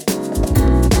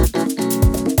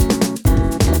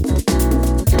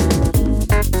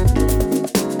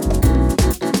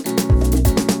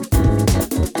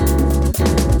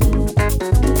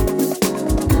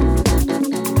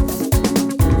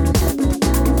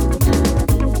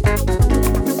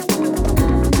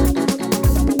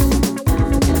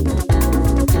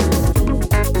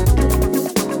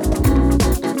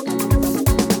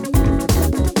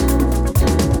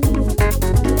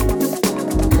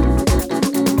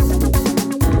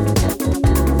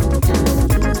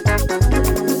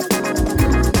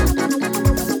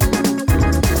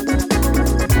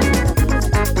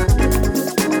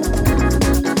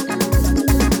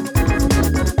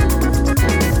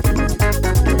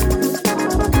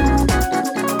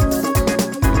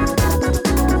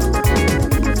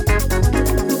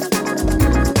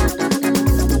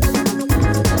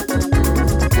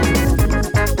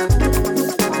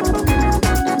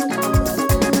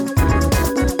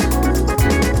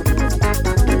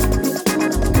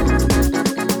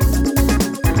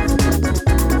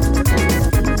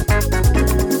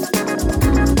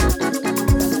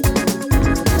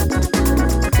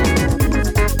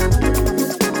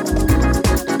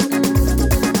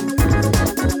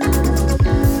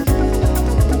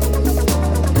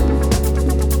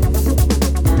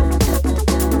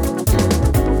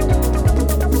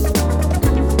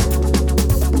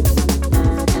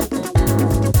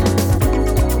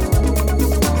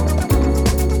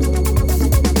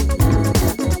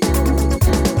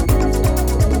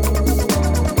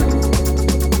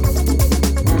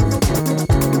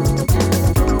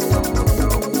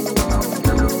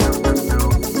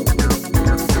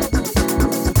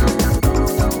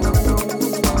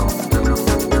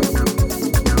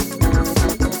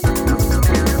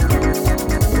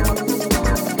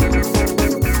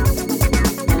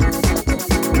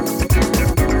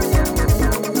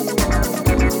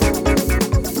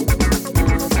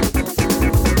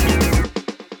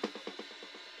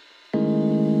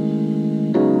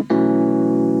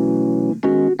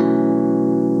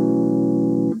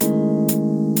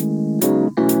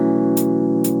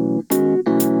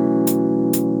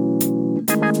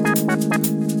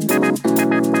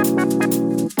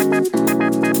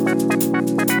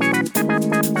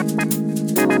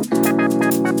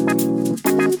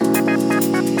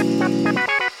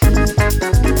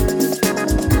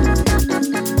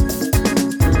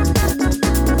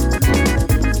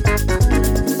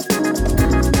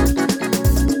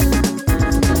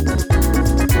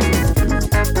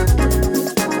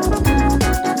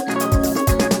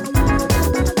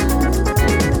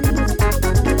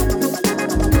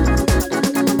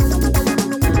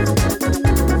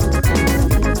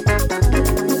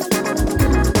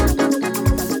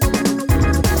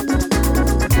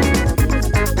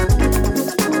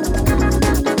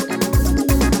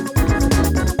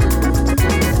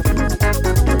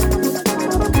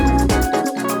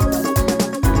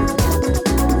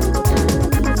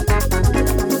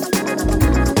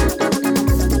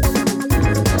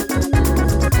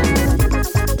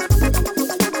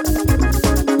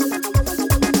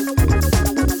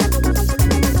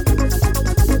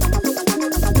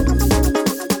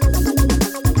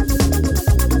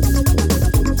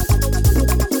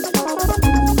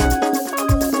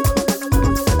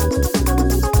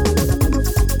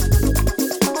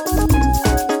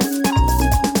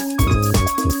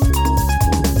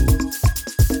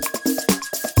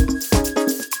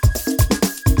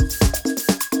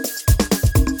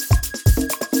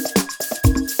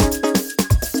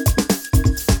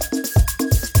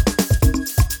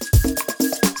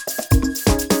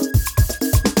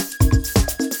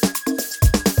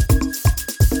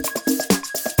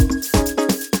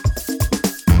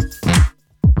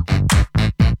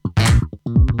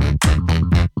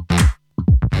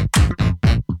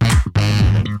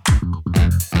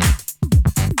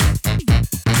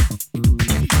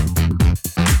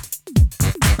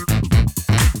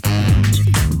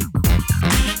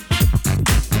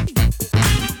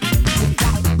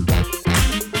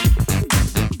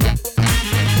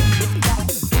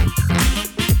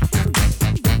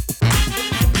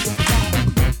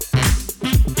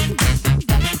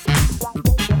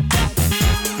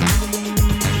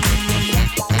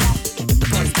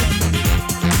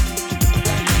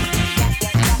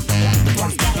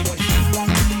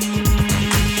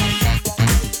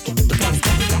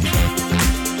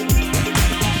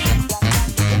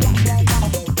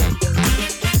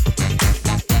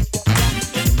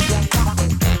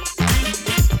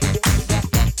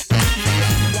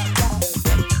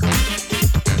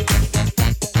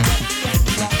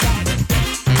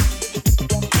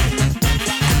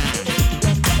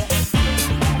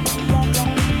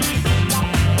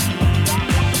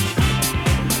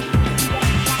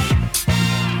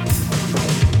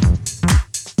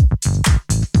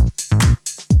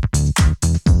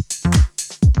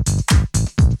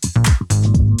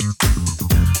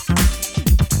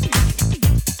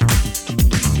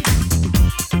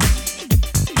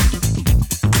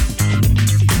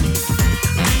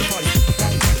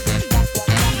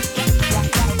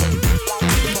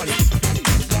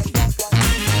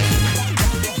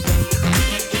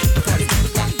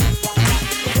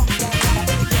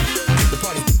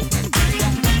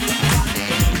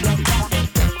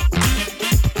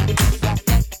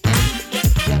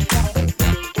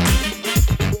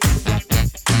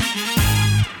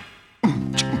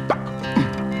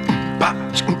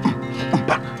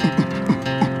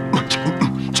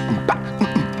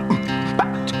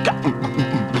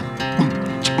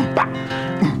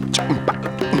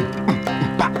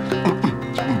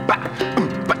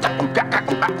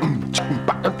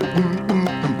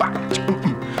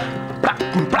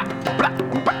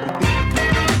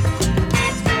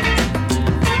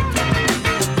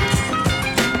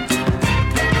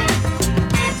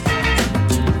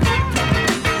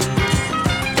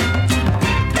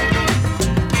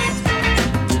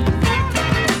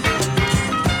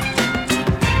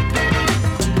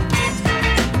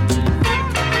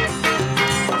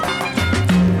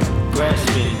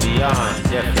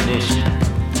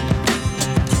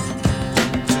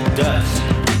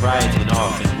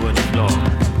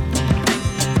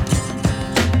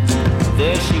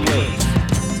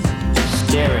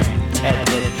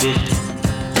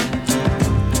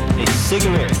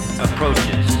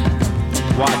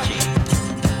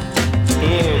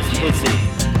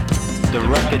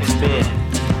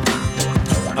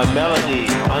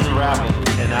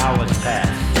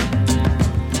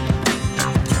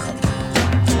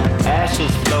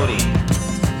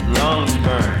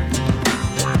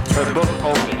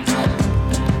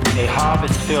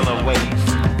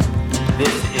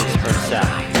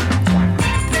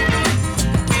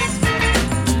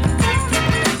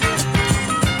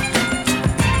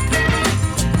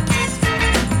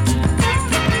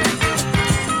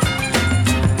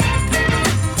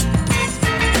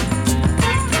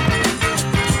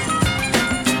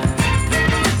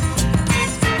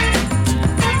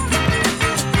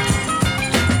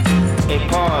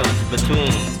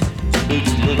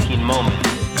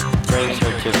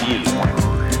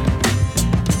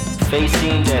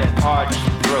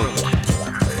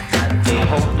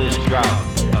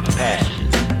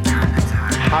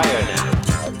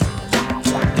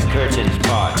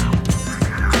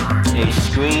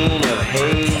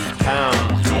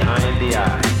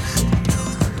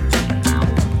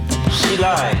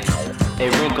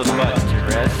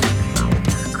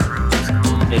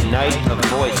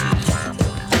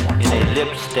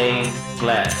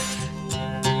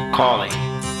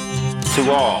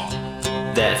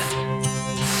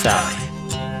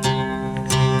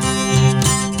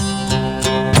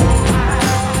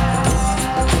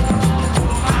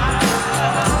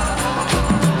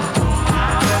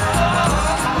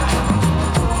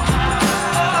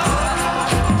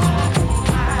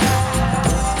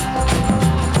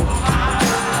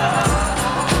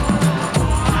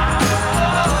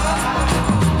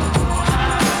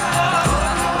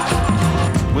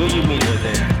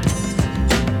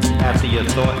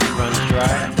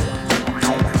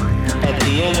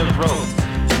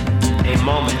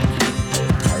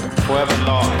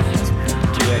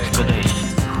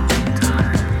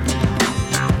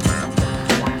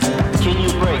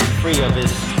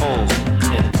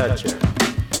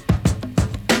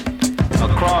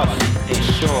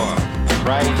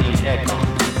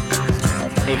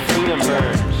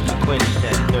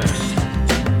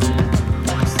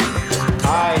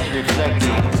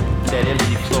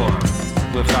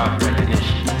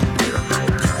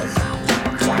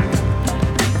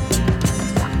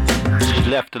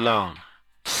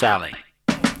 Sally.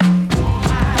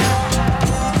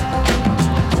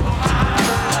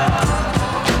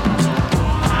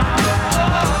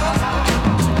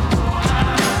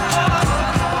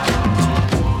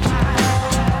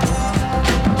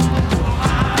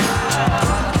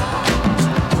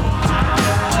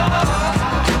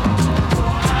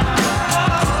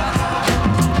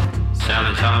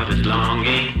 Sally's heart is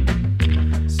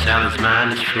longing. Sally's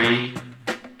mind is free.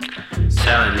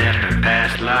 Sally let her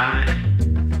past lie.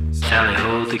 Sally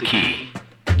holds the key.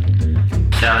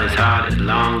 Sally's heart is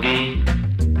longing.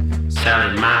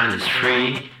 Sally's mind is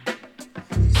free.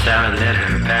 Sally let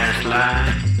her past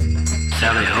lie.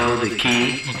 Sally holds the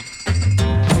key.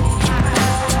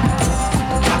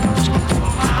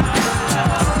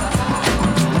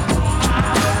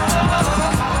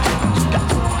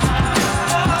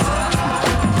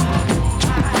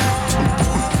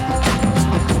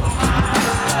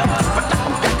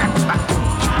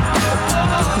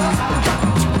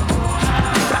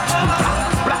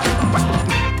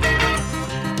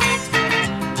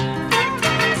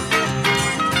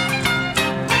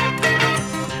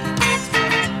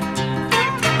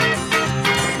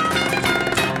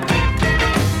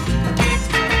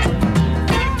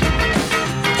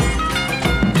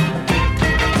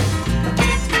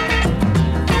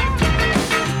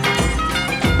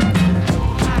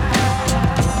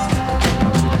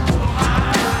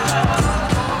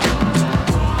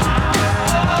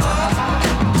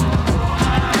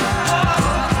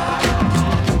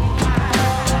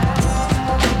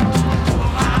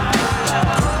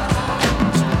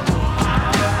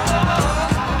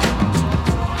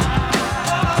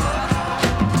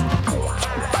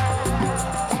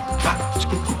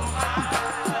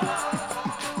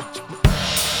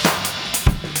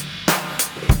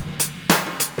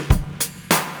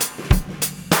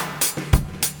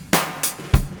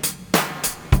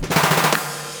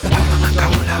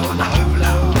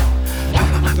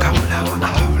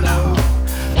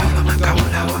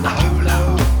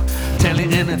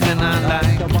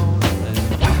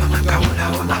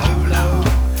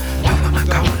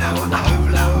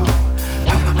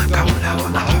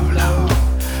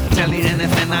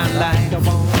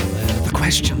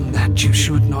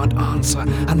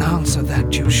 an answer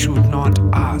that you should not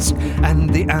ask. And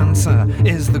the answer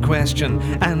is the question,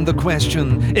 and the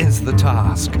question is the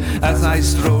task. As I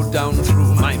strode down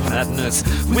through my madness,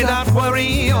 without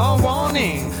worry or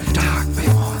warning, dark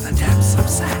before the depths of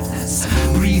sadness,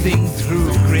 breathing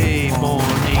through grey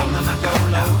morning. All of my go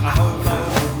low, oh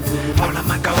low. All of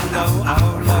my go low,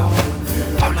 oh low.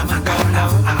 All of my go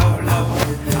low, oh low.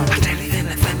 I tell you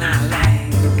anything I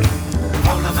like.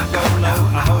 All of my go low,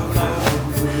 oh low.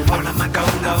 All of my go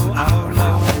low, oh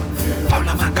low. All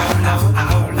of my go low,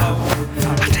 oh low.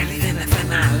 I tell you anything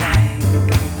I like.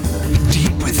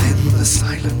 Deep within the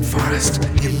silent forest,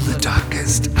 in the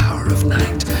darkest hour of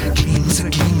night, gleams a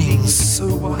gleaming so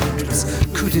wondrous.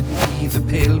 Could it be the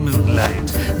pale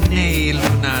moonlight? Nay,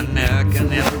 Luna ne'er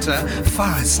can enter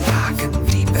forest dark and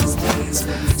deep as these.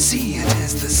 See, it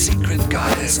is the secret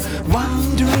goddess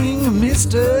wandering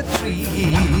amidst her trees. Oh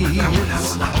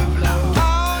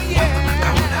yeah,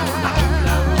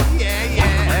 yeah, yeah.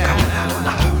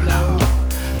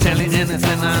 Tell me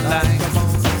anything I like.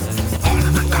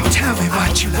 Tell me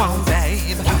what you want,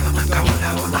 babe.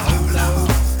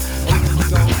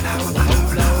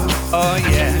 Oh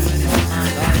yeah.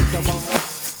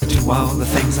 Do all the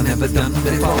things I never done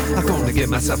before. I'm gonna get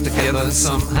myself together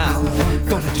somehow.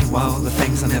 Gonna do all the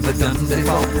things I never done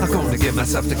before. I'm gonna get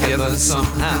myself together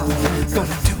somehow.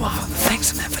 Gonna do all the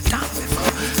things I never done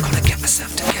before. Gonna get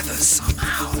myself together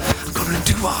somehow. I'm gonna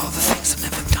do all the things I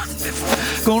never done before.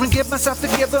 Gonna get myself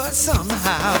together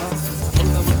somehow.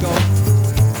 Let me go.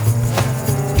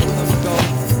 Let me go.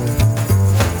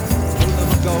 Let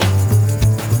me go.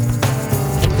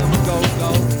 Let me go. Go.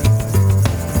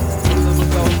 Let me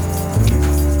go.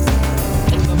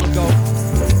 Let me go.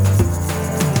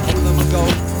 Let me go.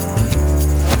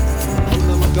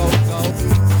 Let me go. Go.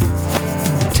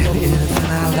 Tell you anything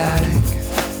I like.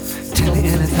 Tell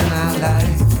you anything I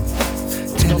like.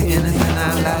 Tell you anything I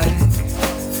like.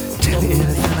 Tell you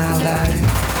anything I like.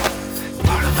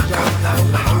 All of my go low,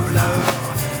 oh low.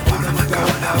 All of my go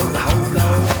low, oh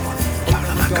low. All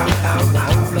of my go low,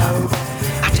 oh low.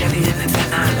 I tell you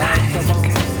anything I like.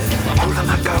 All of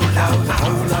my go low, oh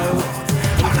low.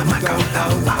 All of my go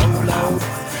low, oh low.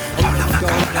 All of my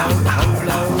go low, oh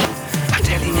low. I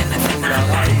tell you anything I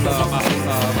like. All of my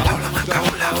go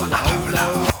low, oh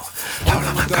low. All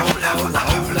of my go low, oh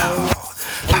low.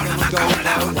 All of my go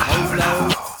low, oh low.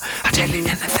 I tell you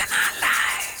anything I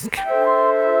like.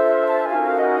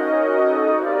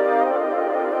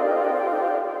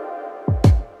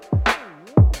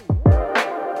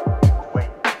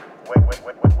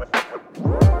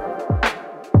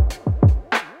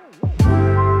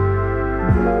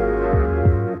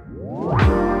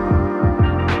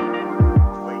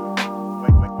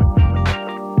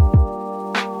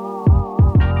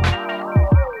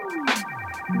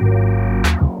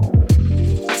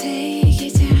 Take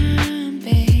your time,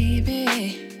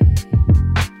 baby.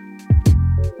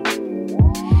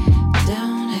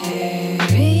 Don't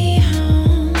hurry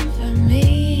home for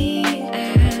me.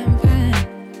 I'm fine.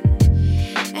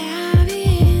 I'll be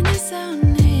in the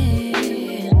zone,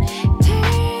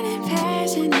 turning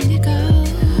passion into gold.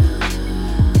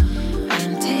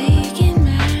 I'm taking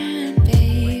mine,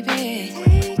 baby.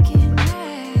 Taking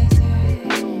my time.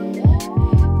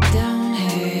 Don't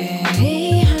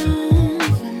hurry home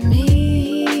for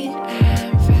me.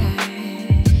 I'm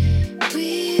fine.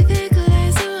 With a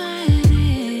glass of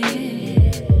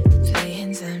wine,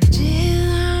 playing some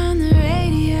chill on the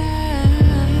radio.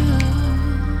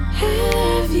 I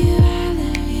love you, I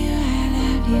love you, I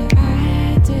love you, I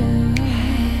do.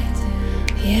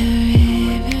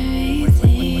 You're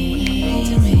everything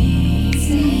to me.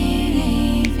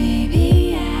 City, baby,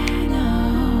 I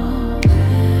know.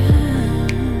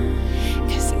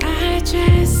 'Cause I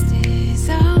trust this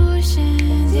ocean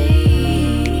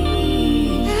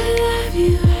deep. I love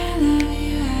you, I love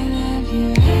you, I love you,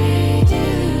 I do.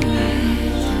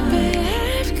 But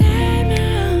I've got my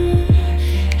own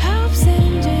hopes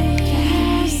and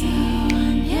dreams. So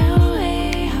on your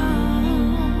way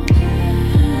home,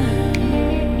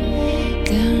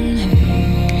 don't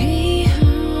hurry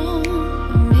home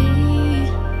for me.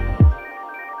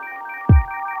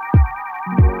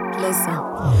 Listen,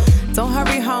 don't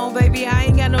hurry home, baby. I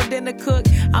ain't got no dinner cook.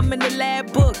 I'm in the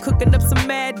lab book, cooking up some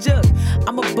magic.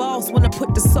 I'm a boss when I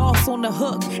put the sauce on the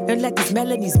hook. They're like this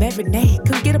Melanie's marinade.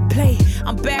 Come get a plate.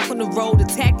 I'm back on the road,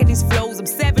 attacking these flows. I'm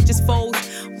savage as foes.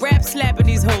 rap slapping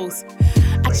these hoes.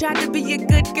 I tried to be a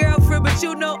good girlfriend, but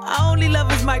you know I only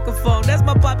love his microphone. That's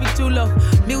my papi chulo.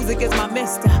 Music is my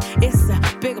mister. It's a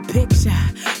bigger picture.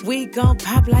 We gon'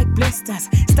 pop like blisters.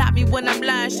 Stop me when I'm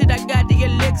lying, shit, I got the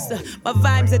elixir. My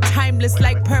vibes are timeless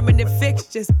like permanent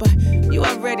fixtures. But you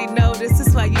already know this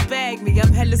is why you bag me.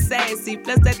 I'm hella sassy,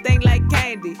 plus that thing like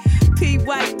candy.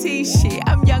 PYT shit,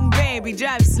 I'm young baby.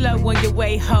 Drive slow on your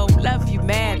way home. Love you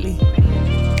madly.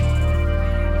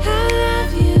 I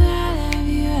love you, I love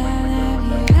you, I love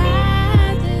you,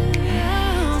 I do.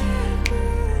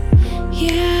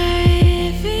 You're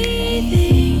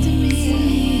everything to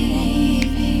me,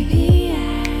 baby, I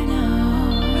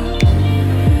know.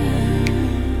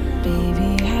 Baby,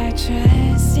 our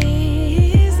trust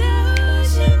is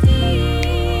ocean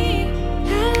deep. I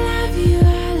love you,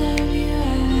 I love you, I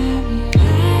love you, I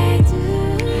do.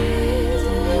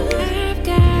 I've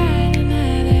got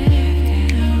another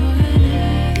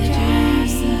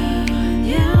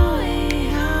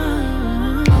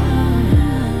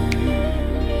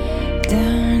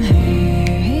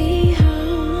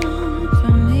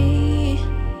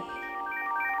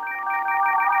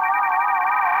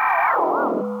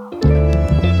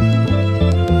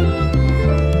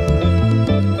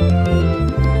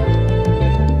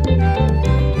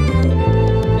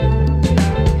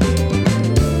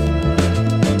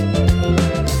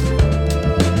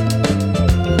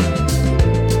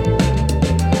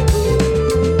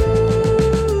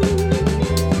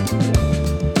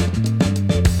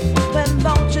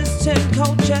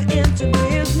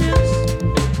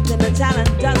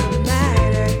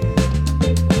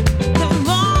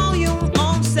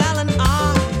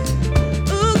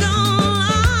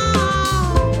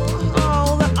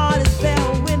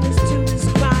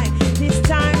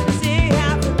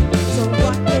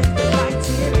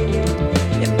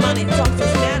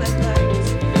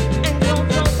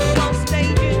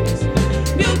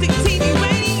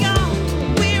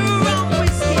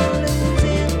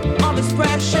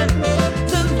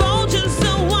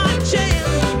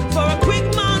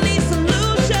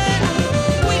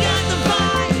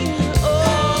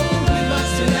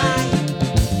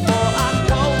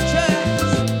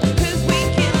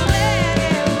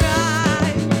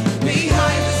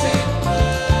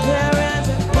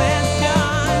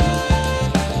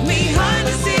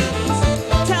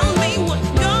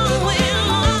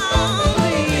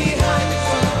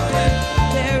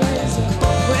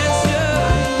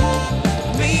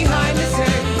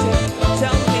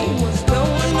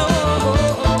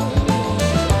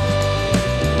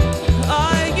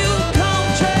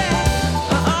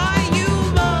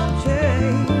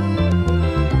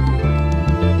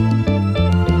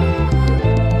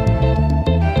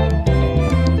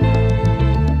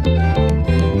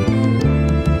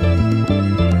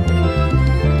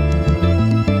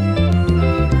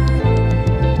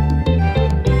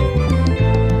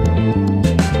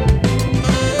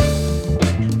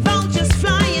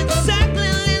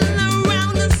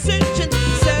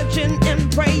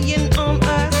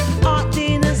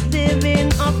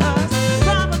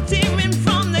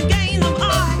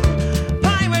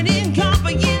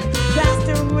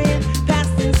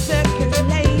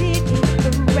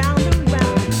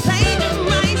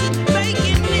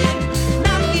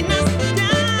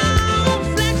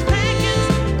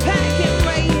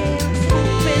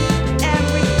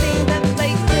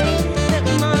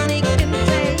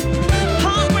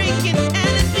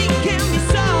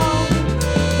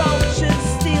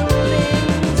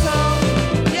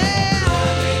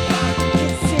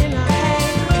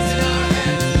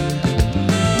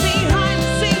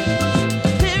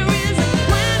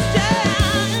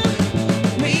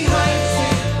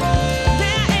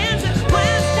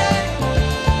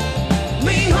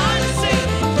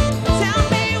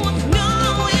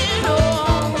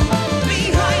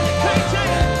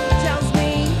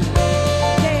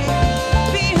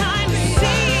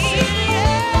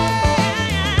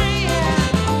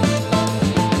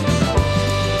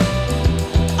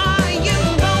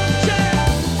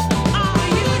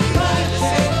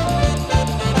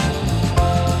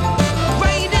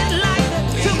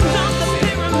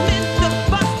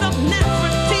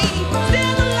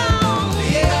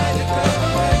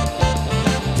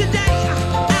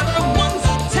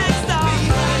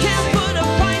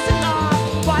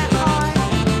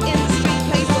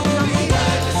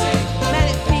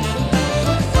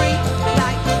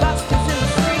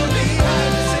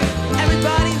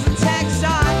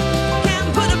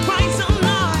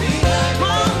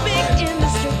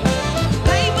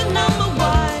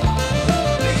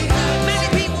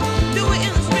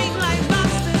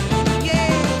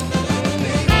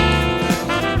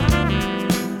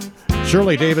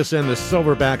Shirley Davis and the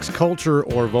Silverbacks, Culture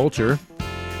or Vulture.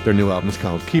 Their new album is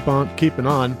called Keep On Keepin'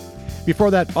 On. Before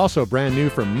that, also brand new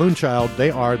from Moonchild. They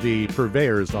are the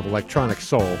purveyors of electronic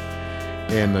soul.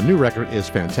 And the new record is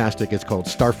fantastic. It's called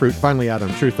Starfruit. Finally out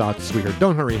on True Thoughts. We heard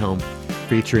Don't Hurry Home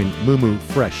featuring Mumu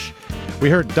Fresh. We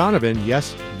heard Donovan,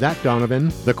 yes, that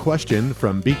Donovan, The Question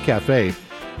from Beat Cafe.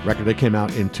 Record that came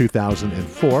out in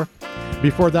 2004.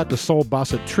 Before that, the Soul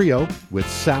Bossa Trio with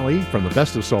Sally from the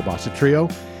Best of Soul Bossa Trio.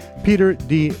 Peter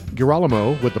Di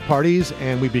Girolamo with The Parties,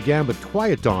 and we began with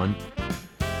Quiet Dawn,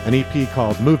 an EP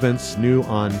called Movements, new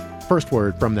on First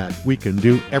Word from that We Can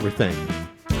Do Everything.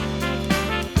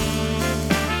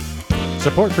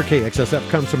 Support for KXSF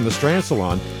comes from the Strand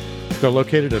Salon. They're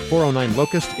located at 409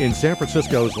 Locust in San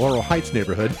Francisco's Laurel Heights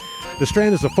neighborhood. The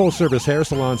Strand is a full-service hair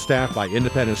salon staffed by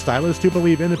independent stylists who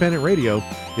believe independent radio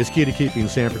is key to keeping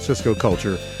San Francisco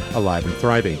culture alive and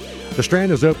thriving. The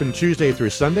Strand is open Tuesday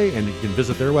through Sunday, and you can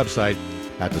visit their website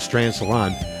at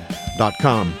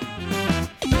thestrandsalon.com.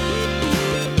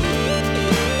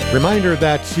 Reminder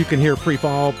that you can hear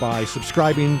FreeFall by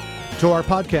subscribing to our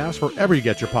podcast wherever you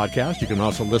get your podcast. You can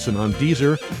also listen on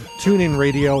Deezer, TuneIn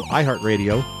Radio,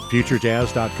 iHeartRadio,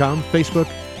 FutureJazz.com, Facebook,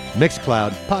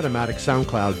 Mixcloud, Podomatic,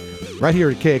 SoundCloud, right here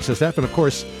at KXSF, and of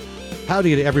course,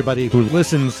 howdy to everybody who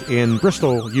listens in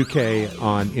Bristol, UK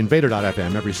on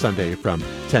Invader.fm every Sunday from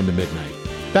 10 to midnight.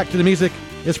 Back to the music.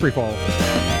 It's FreeFall.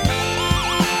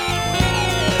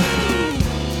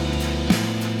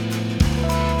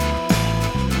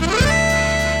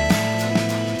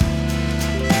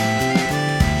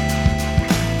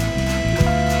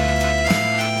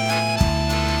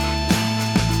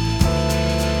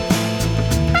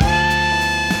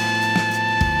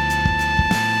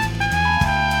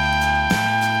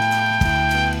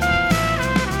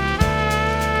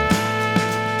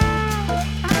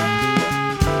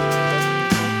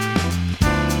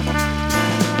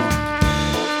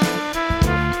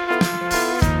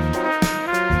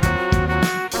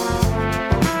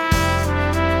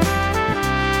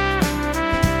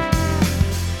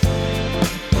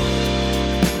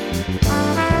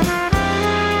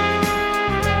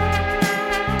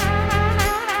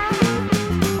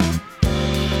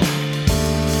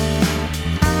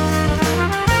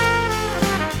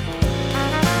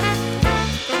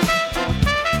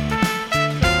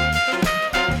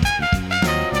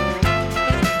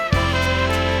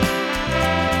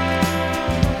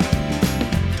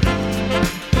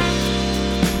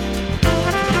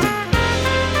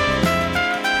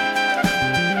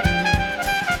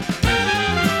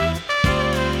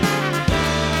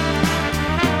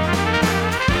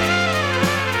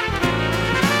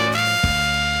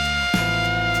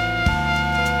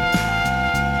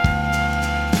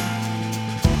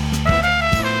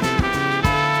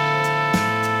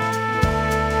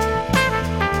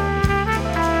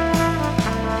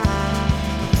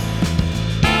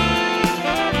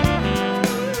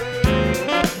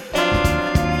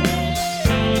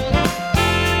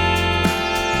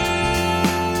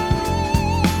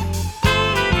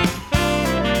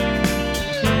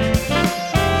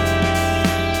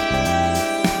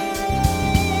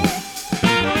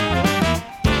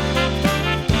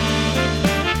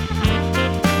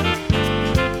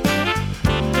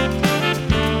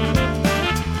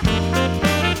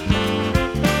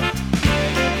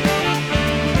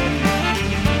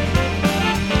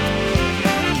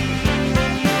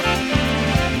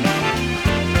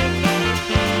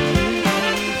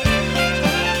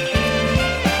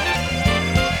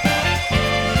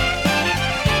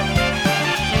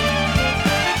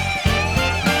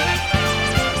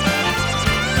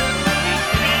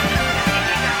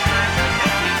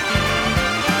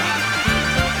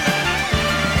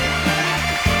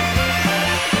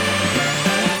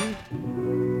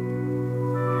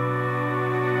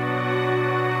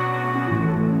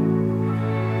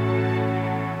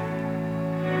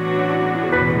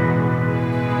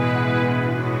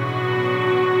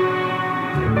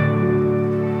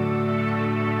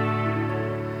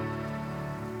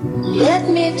 Let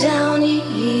me down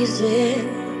easy,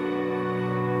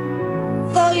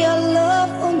 for your love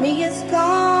for me is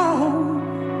gone.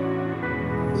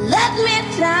 Let me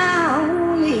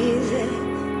down easy,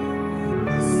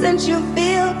 since you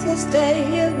feel to stay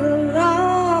here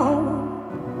alone.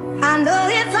 I know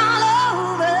it's all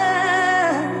over,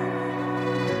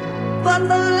 but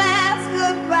the last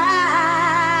goodbye.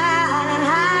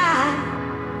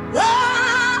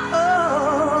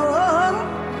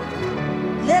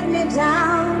 Let me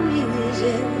down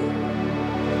easy.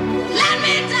 Let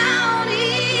me down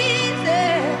easy.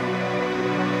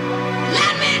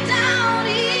 Let me down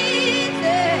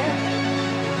easy.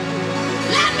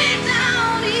 Let me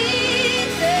down easy.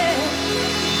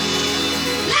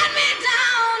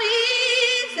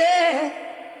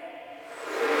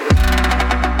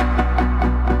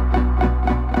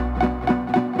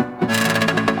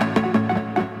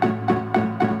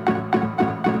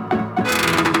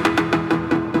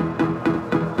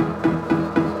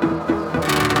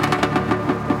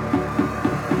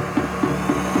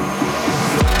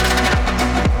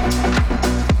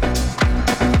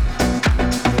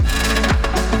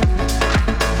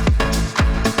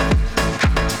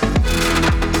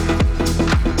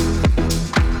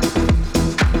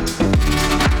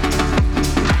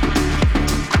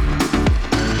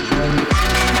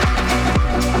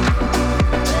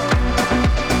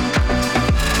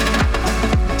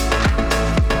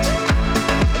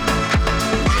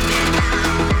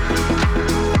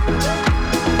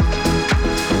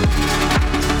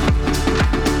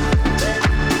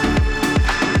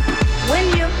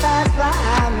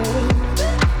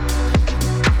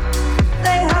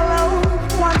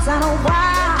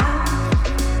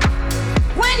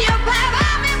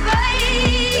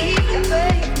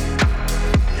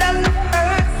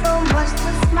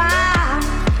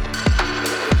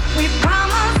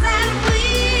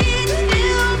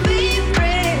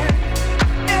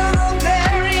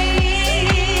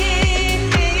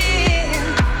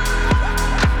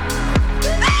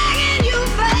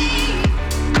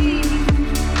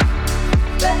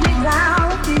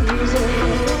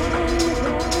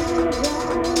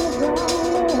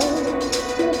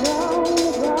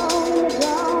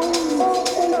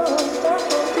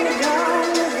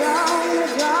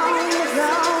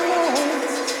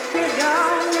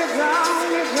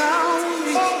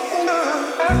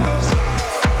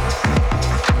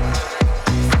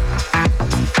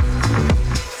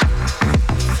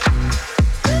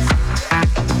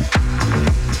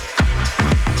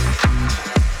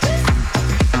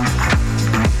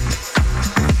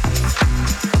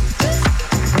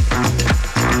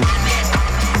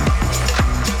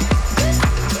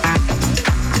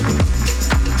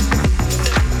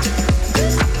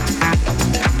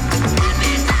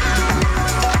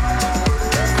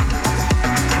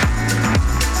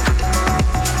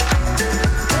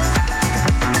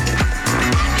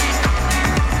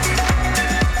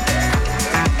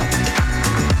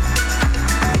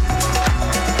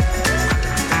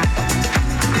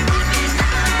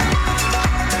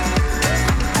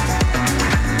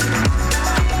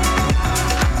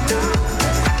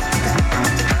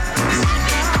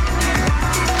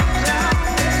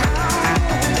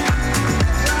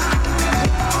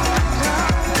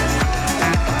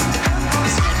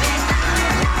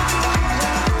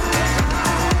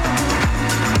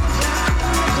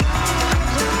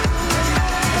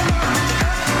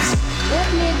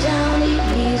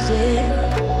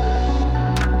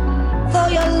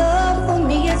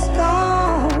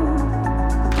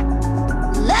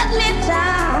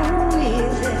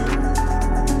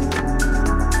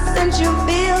 since you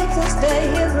feel to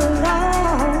stay here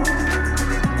alone.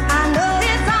 I know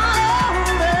it's all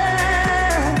over,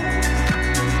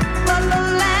 but the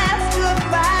last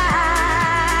goodbye.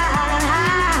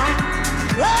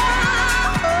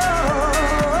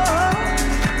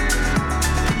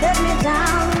 Let me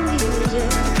down easy.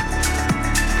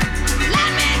 Let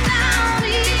me down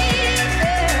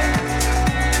easy.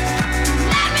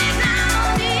 Let me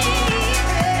down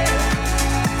easy.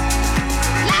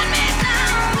 Let me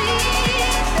down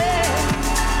easy.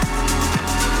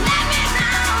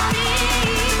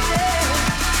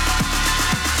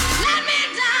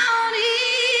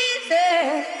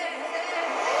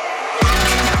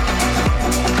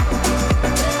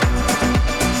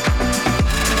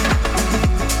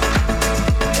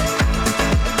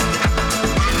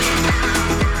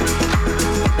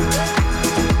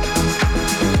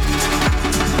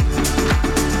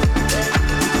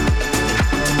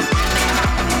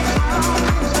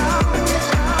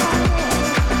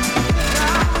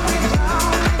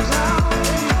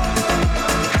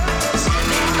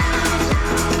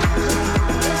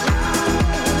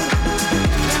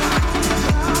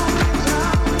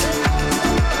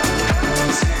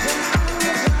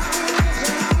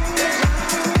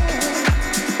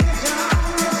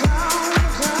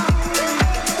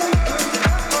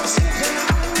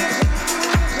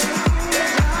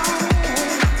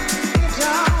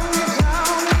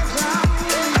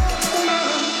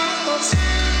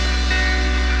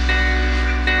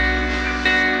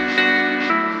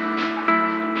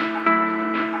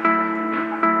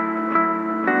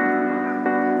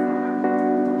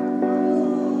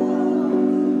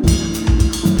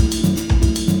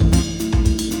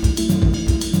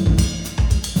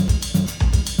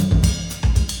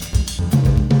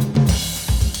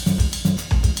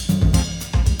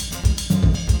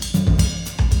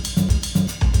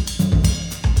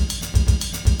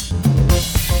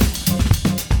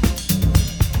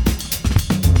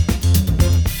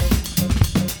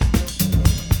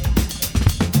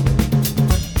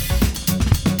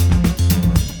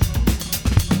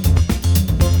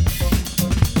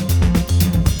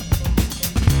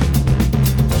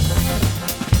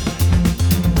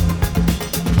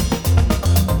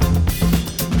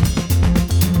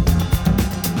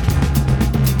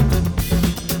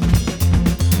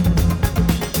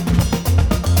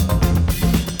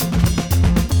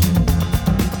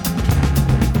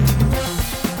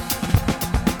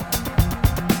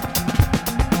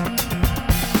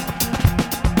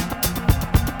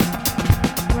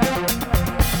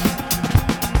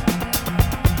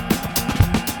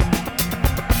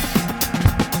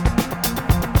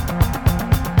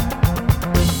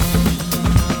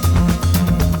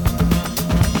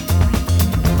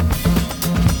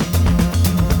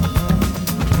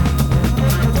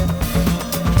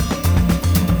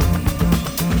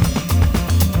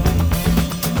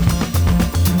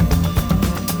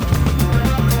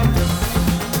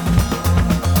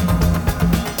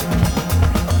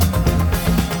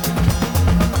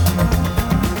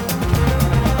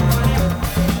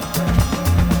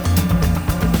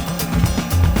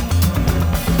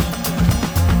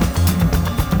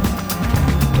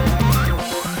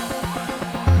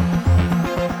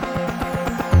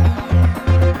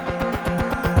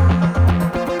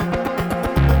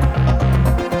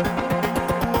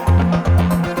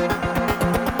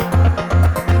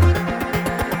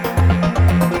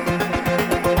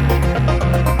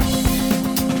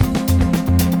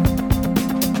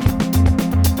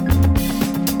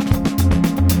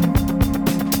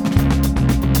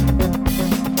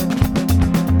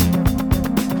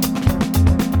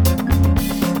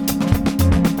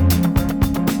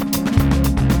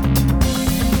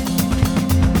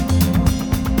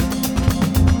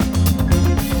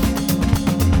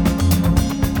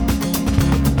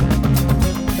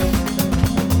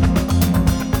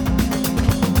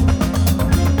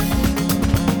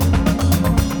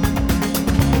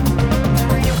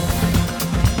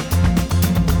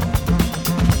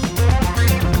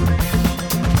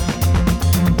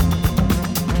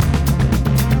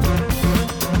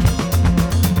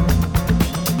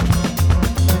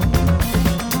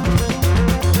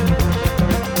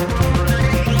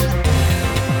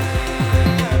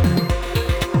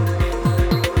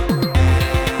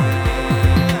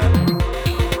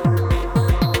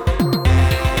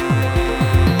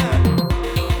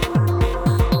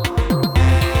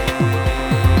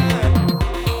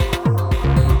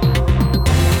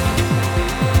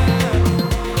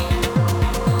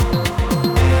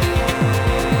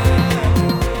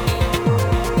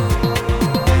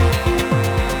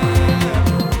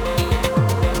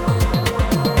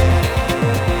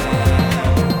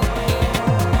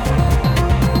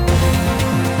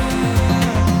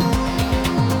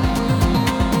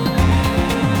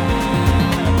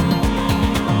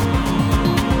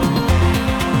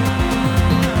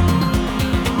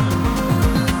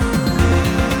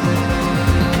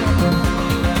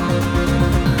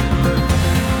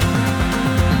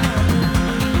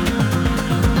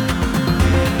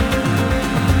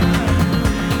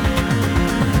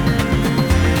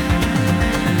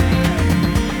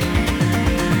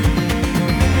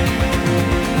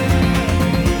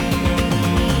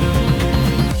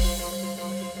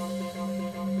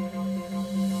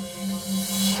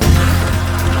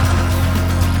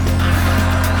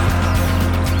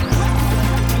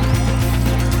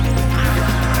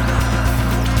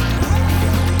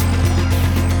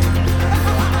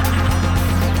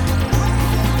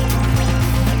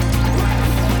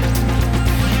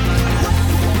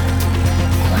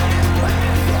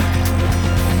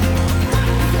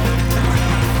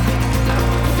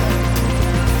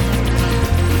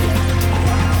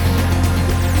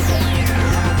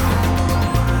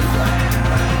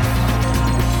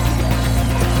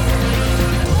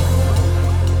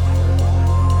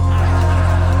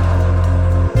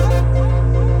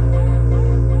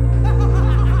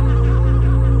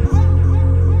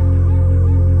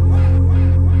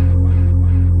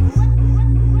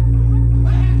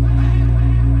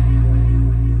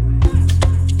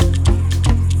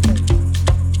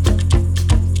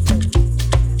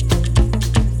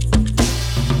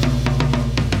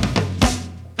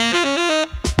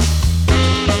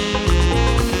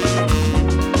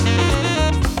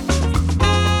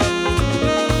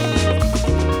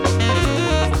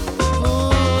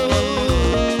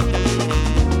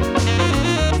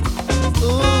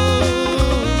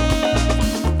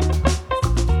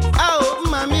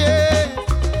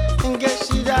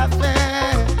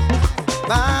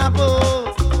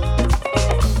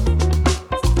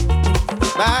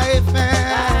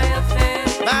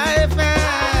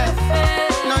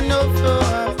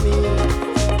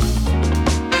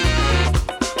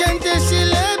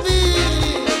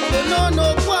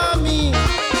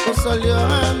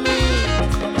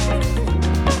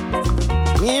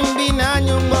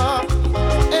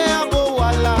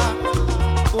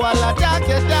 wala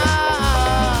dakeda.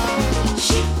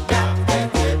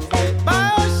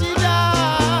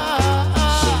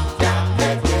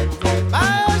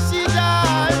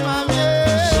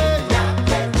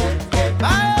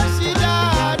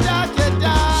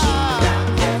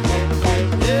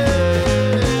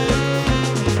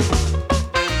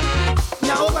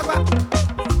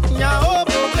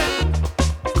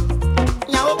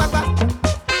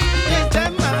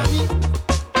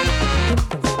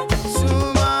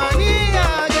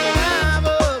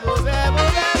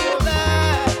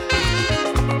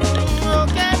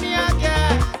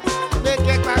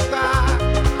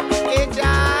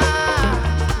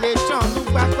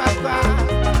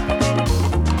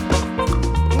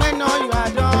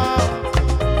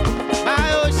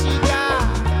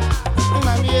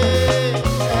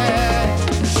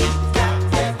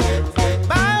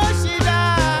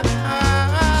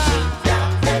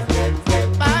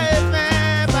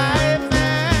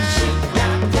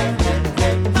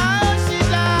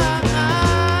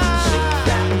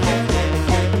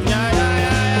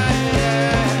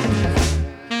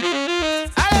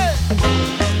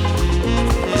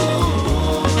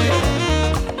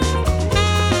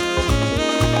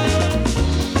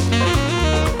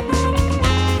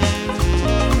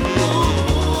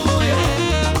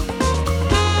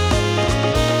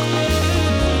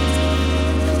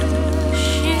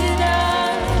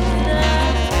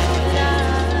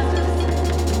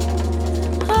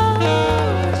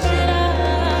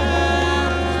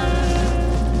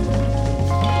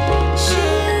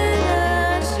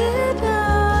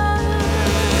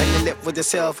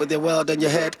 With the world on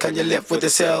your head, can you live with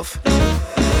yourself?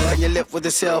 Can you live with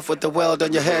yourself with the world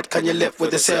on your head? Can you live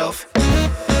with yourself?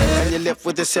 Can you live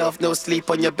with yourself? No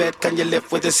sleep on your bed, can you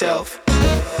live with yourself?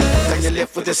 Can you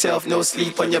live with yourself? No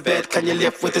sleep on your bed, can you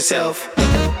live with yourself?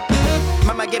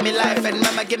 Mama give me life and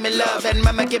mama give me love and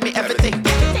mama give me everything.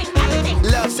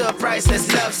 Love so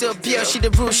priceless, love so pure, she the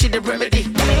rule, she the remedy.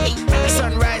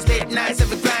 Sunrise, late nights,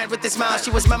 every grind with a smile. She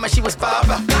was mama, she was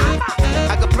papa.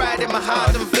 I got pride in my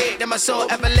heart and faith in my soul,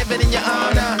 ever living in your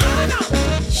honor.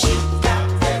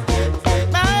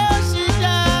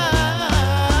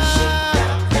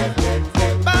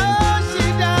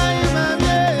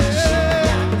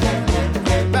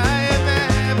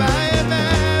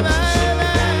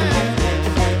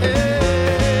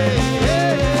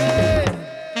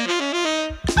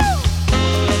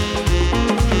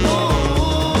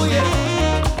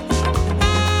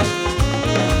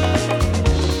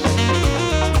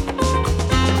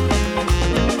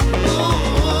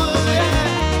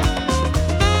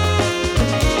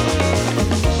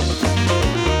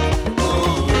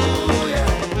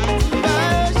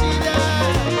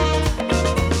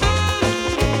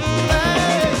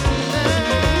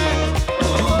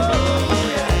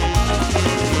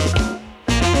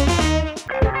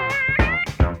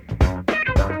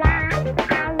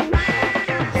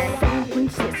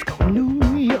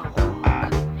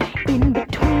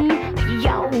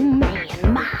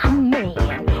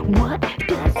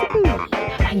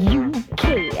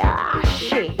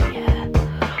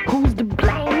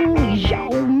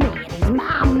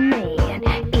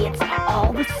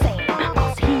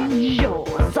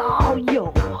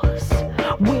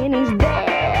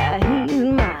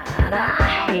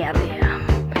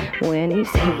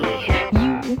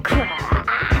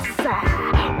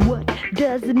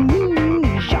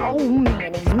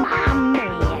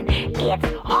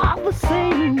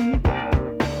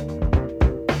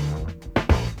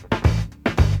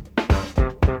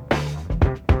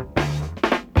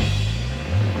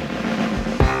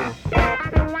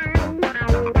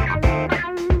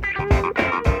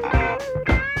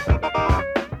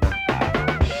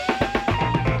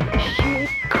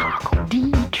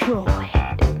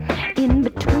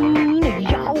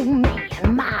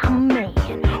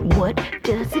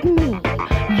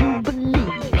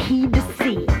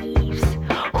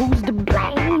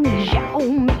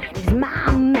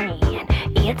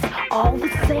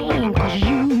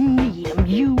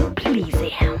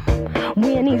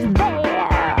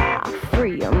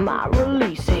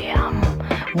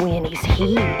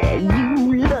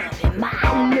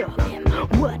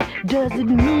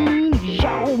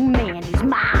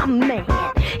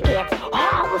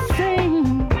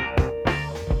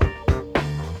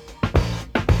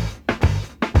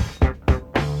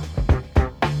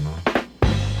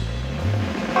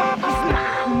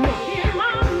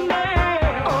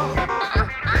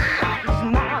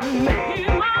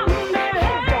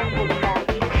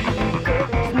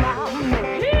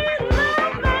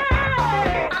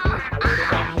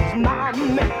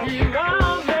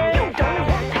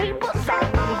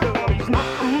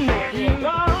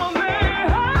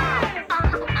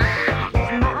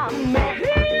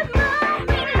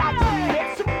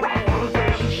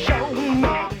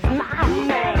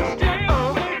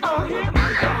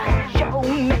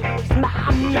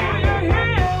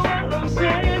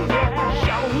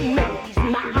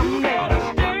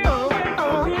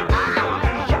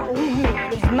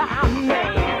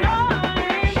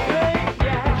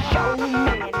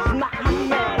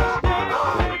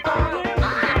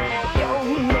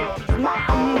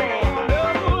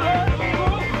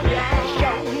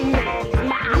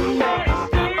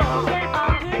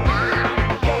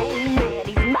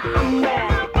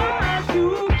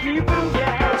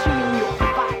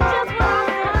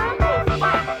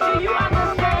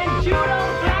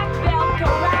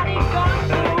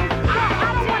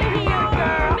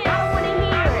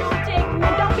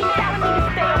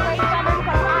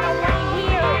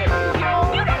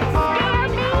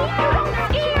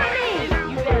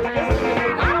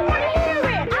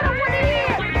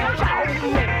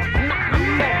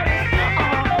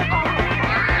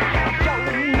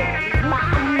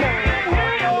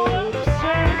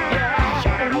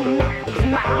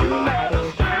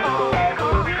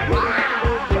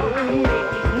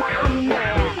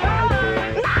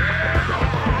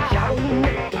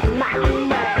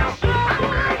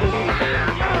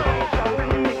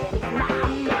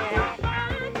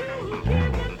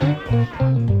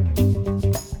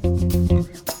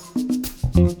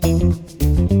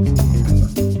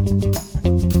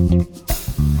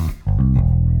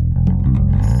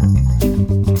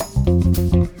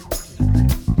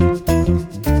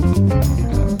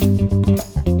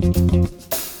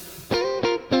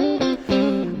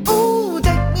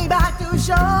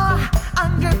 shore.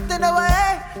 I'm drifting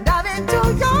away, dive into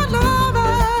your love.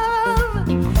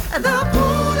 The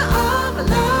pool of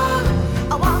love.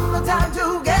 One more time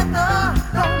together,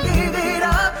 don't give it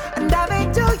up, and dive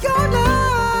into your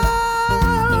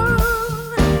love.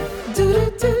 Do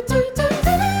do do do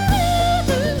do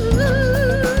do.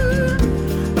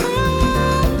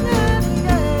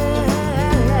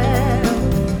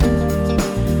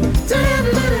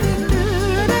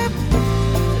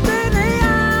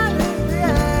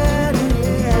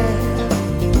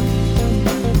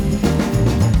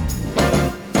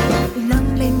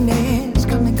 Loneliness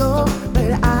come and go,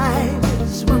 but I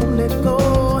just won't let go.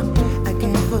 I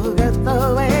can't forget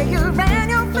the way you ran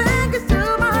your fingers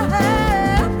through my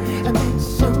hair. I met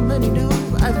so many new,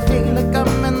 I feel like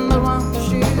I'm in the wrong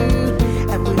shoes.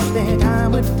 I wish that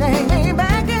time would take me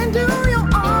back into your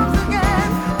arms again.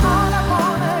 All I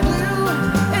wanna do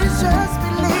is just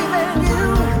believe in you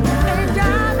and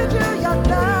dive into your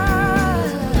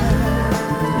love.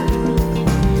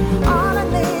 All I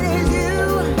need is you.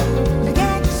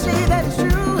 Can't you see that it's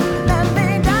true? Let me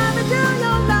dive into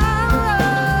your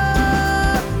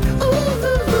love. Ooh,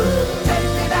 take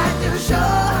me back to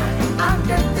shore. I'm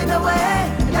drifting away,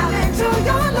 dive into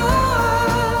your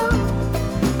love.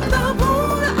 The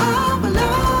pool of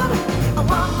love.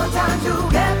 One more time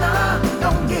together,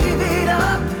 don't give it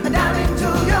up. Dive into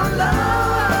your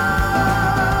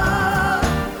love.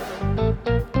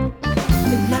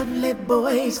 The lovely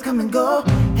boys come and go.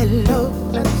 Hello,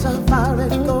 that's how far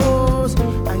it goes.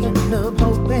 I end up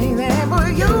hoping that for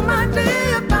you might be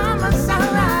by my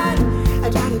side. I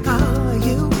try to call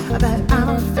you, but I'm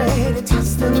afraid to touch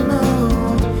the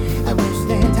moon. I wish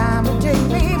that time would take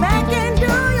me back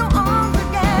into your arms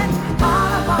again.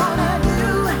 All I wanna do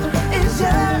is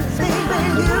just be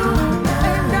with you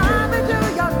and dive into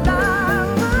your love.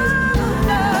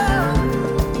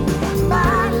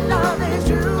 My love is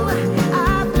true. I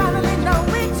finally know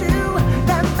it too.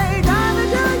 Let me dive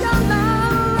into your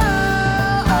love.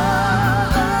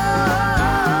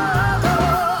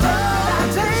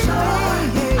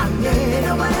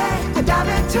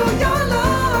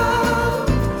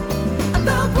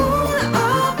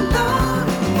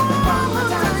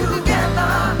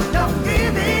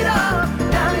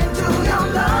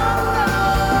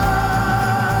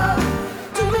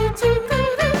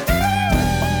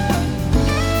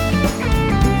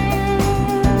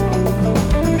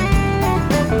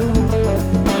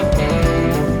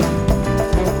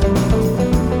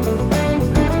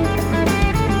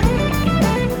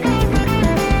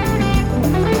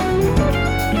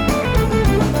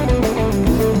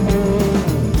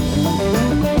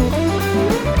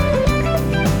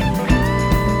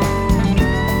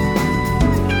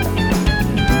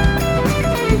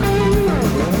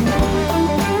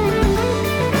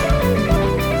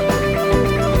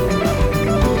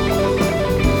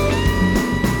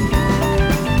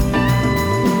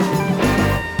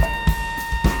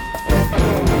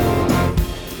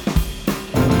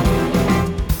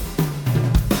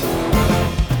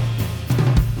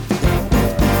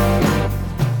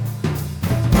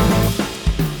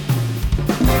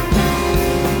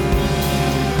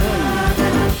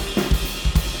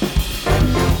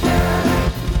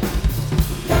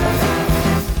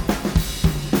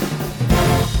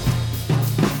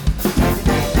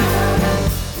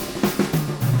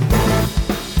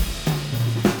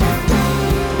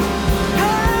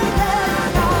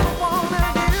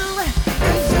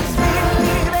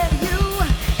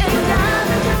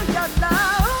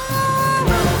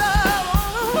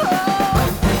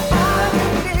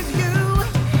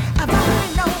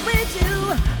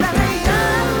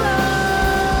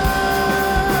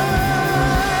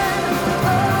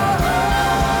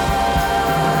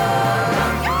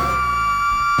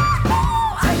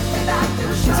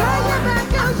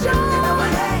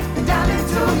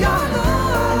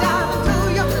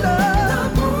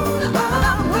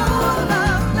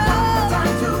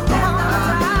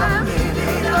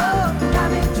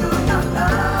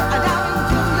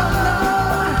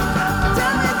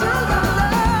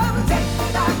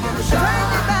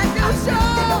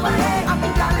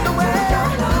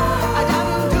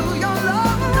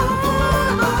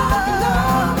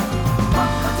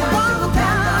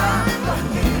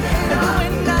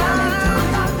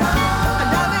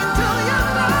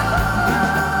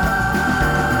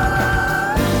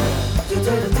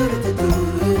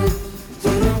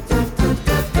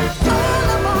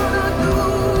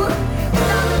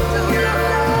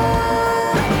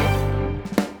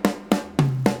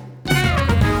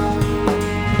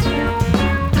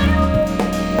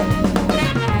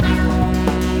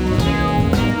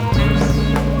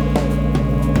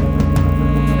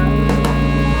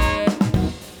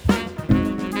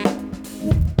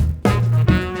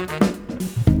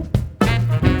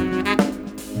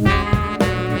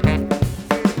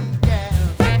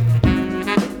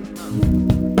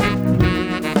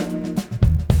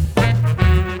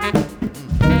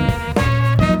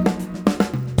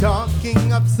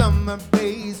 Soaking up summer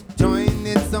breeze,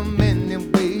 joining so many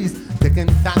ways, taking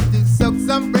time to soak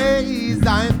some rays.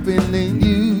 I'm feeling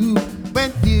you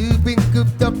when you've been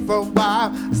cooped up for a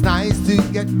while. It's nice to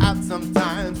get out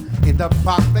sometimes. In the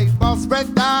park, play ball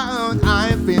spread down.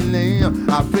 I'm feeling you,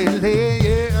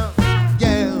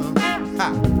 yeah.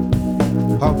 Ha.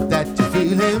 Hope that you're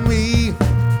feeling me,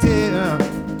 yeah.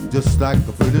 Just like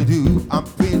I feel you, I'm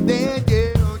feeling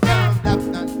you.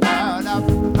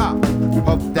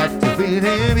 Hope that you're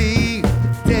feeling me,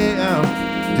 yeah.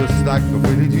 Just like I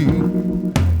feel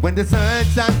you. When the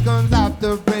sunshine comes out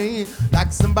the rain,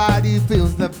 like somebody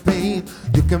feels the pain,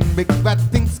 you can make bad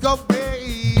things go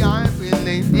away. I'm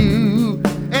feeling you.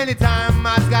 Anytime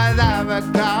my skies have a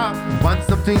cloud, want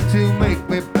something to make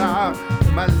me proud.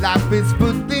 My life is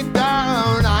putting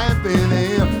down. I'm feeling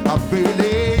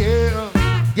you,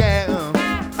 yeah.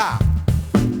 Ah.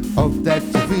 Hope that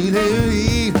you're feeling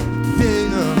me,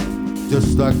 yeah.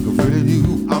 Just like I'm feeling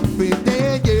you, I'm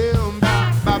feeling you.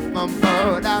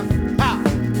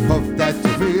 Hope that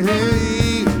you're feeling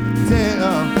me,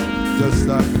 yeah. Just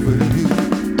like I'm feeling you.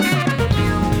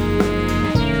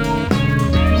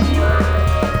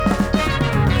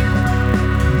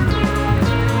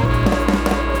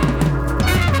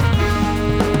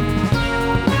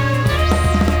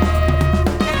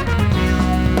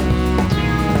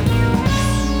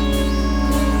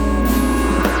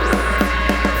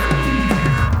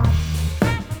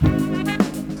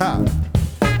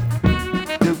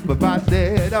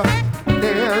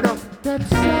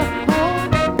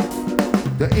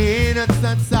 The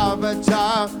innocence of a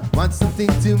child wants something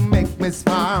to make me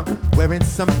smile. Wearing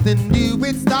something new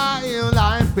in style,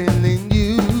 I'm feeling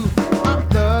you. I'm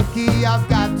lucky, I've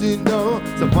got to know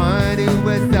someone who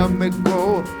has helped me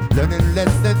grow. Learning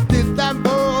lessons till I'm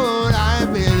old.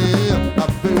 I'm feeling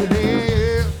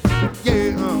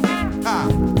yeah.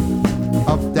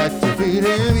 Hope that you're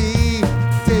feeling me,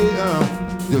 yeah.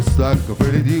 Just like I'm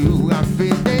feeling you, I'm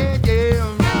feeling yeah.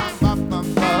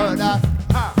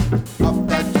 Hope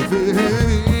that you're feeling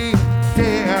me,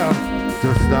 yeah.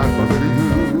 Just like I'm feeling you.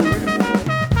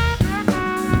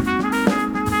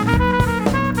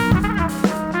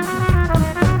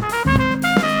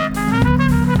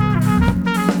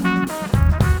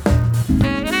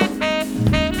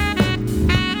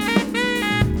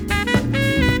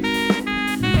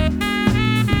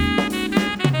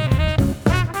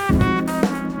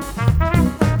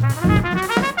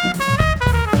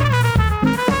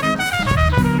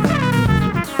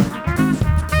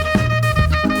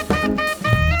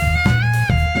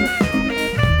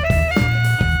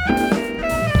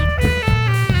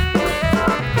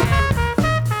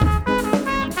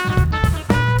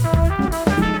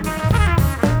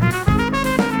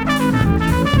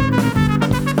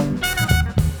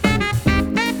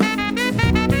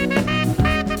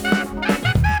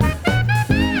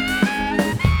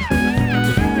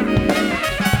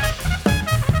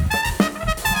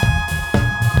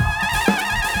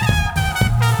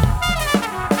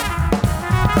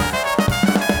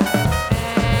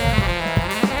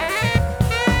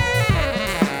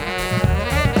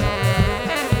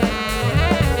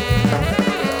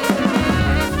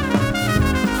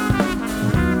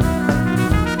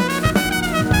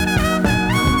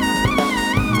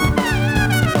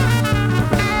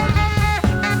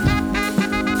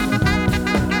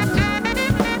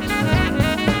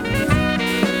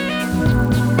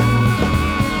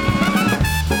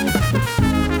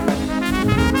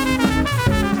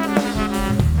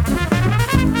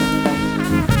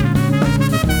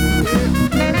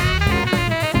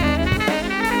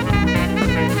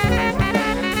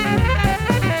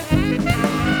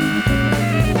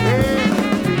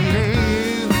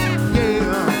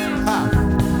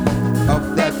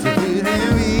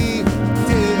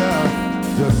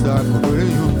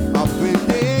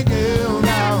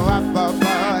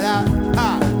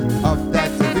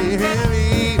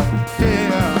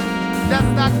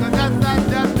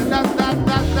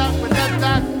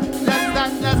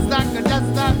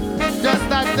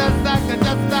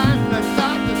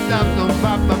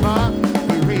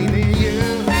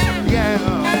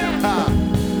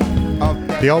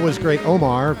 The always great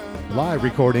Omar live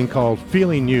recording called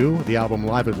Feeling You, the album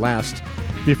Live at Last.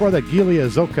 Before that, Gilia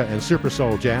Zoka and Super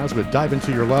Soul Jazz with Dive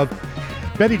Into Your Love.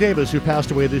 Betty Davis, who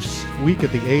passed away this week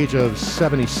at the age of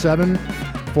 77,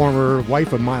 former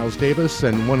wife of Miles Davis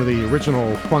and one of the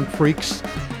original funk freaks.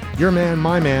 Your Man,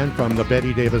 My Man from the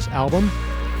Betty Davis album.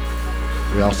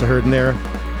 We also heard in there,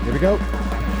 here we go.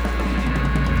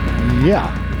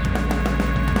 Yeah.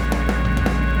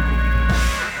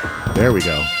 There we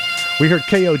go. We heard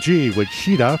K.O.G with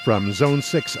Shida from Zone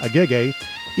 6 Agege.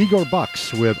 Igor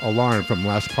Bucks with Alarm from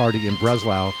Last Party in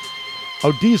Breslau.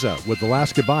 Odiza with The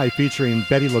Last Goodbye featuring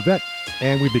Betty Levette.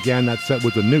 And we began that set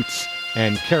with the Newts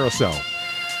and Carousel.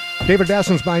 David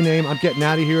Basson's my name. I'm getting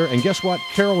out of here. And guess what?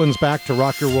 Carolyn's back to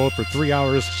rock your world for 3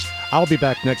 hours. I'll be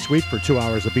back next week for 2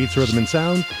 hours of beats, rhythm, and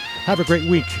sound. Have a great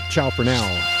week. Ciao for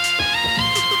now.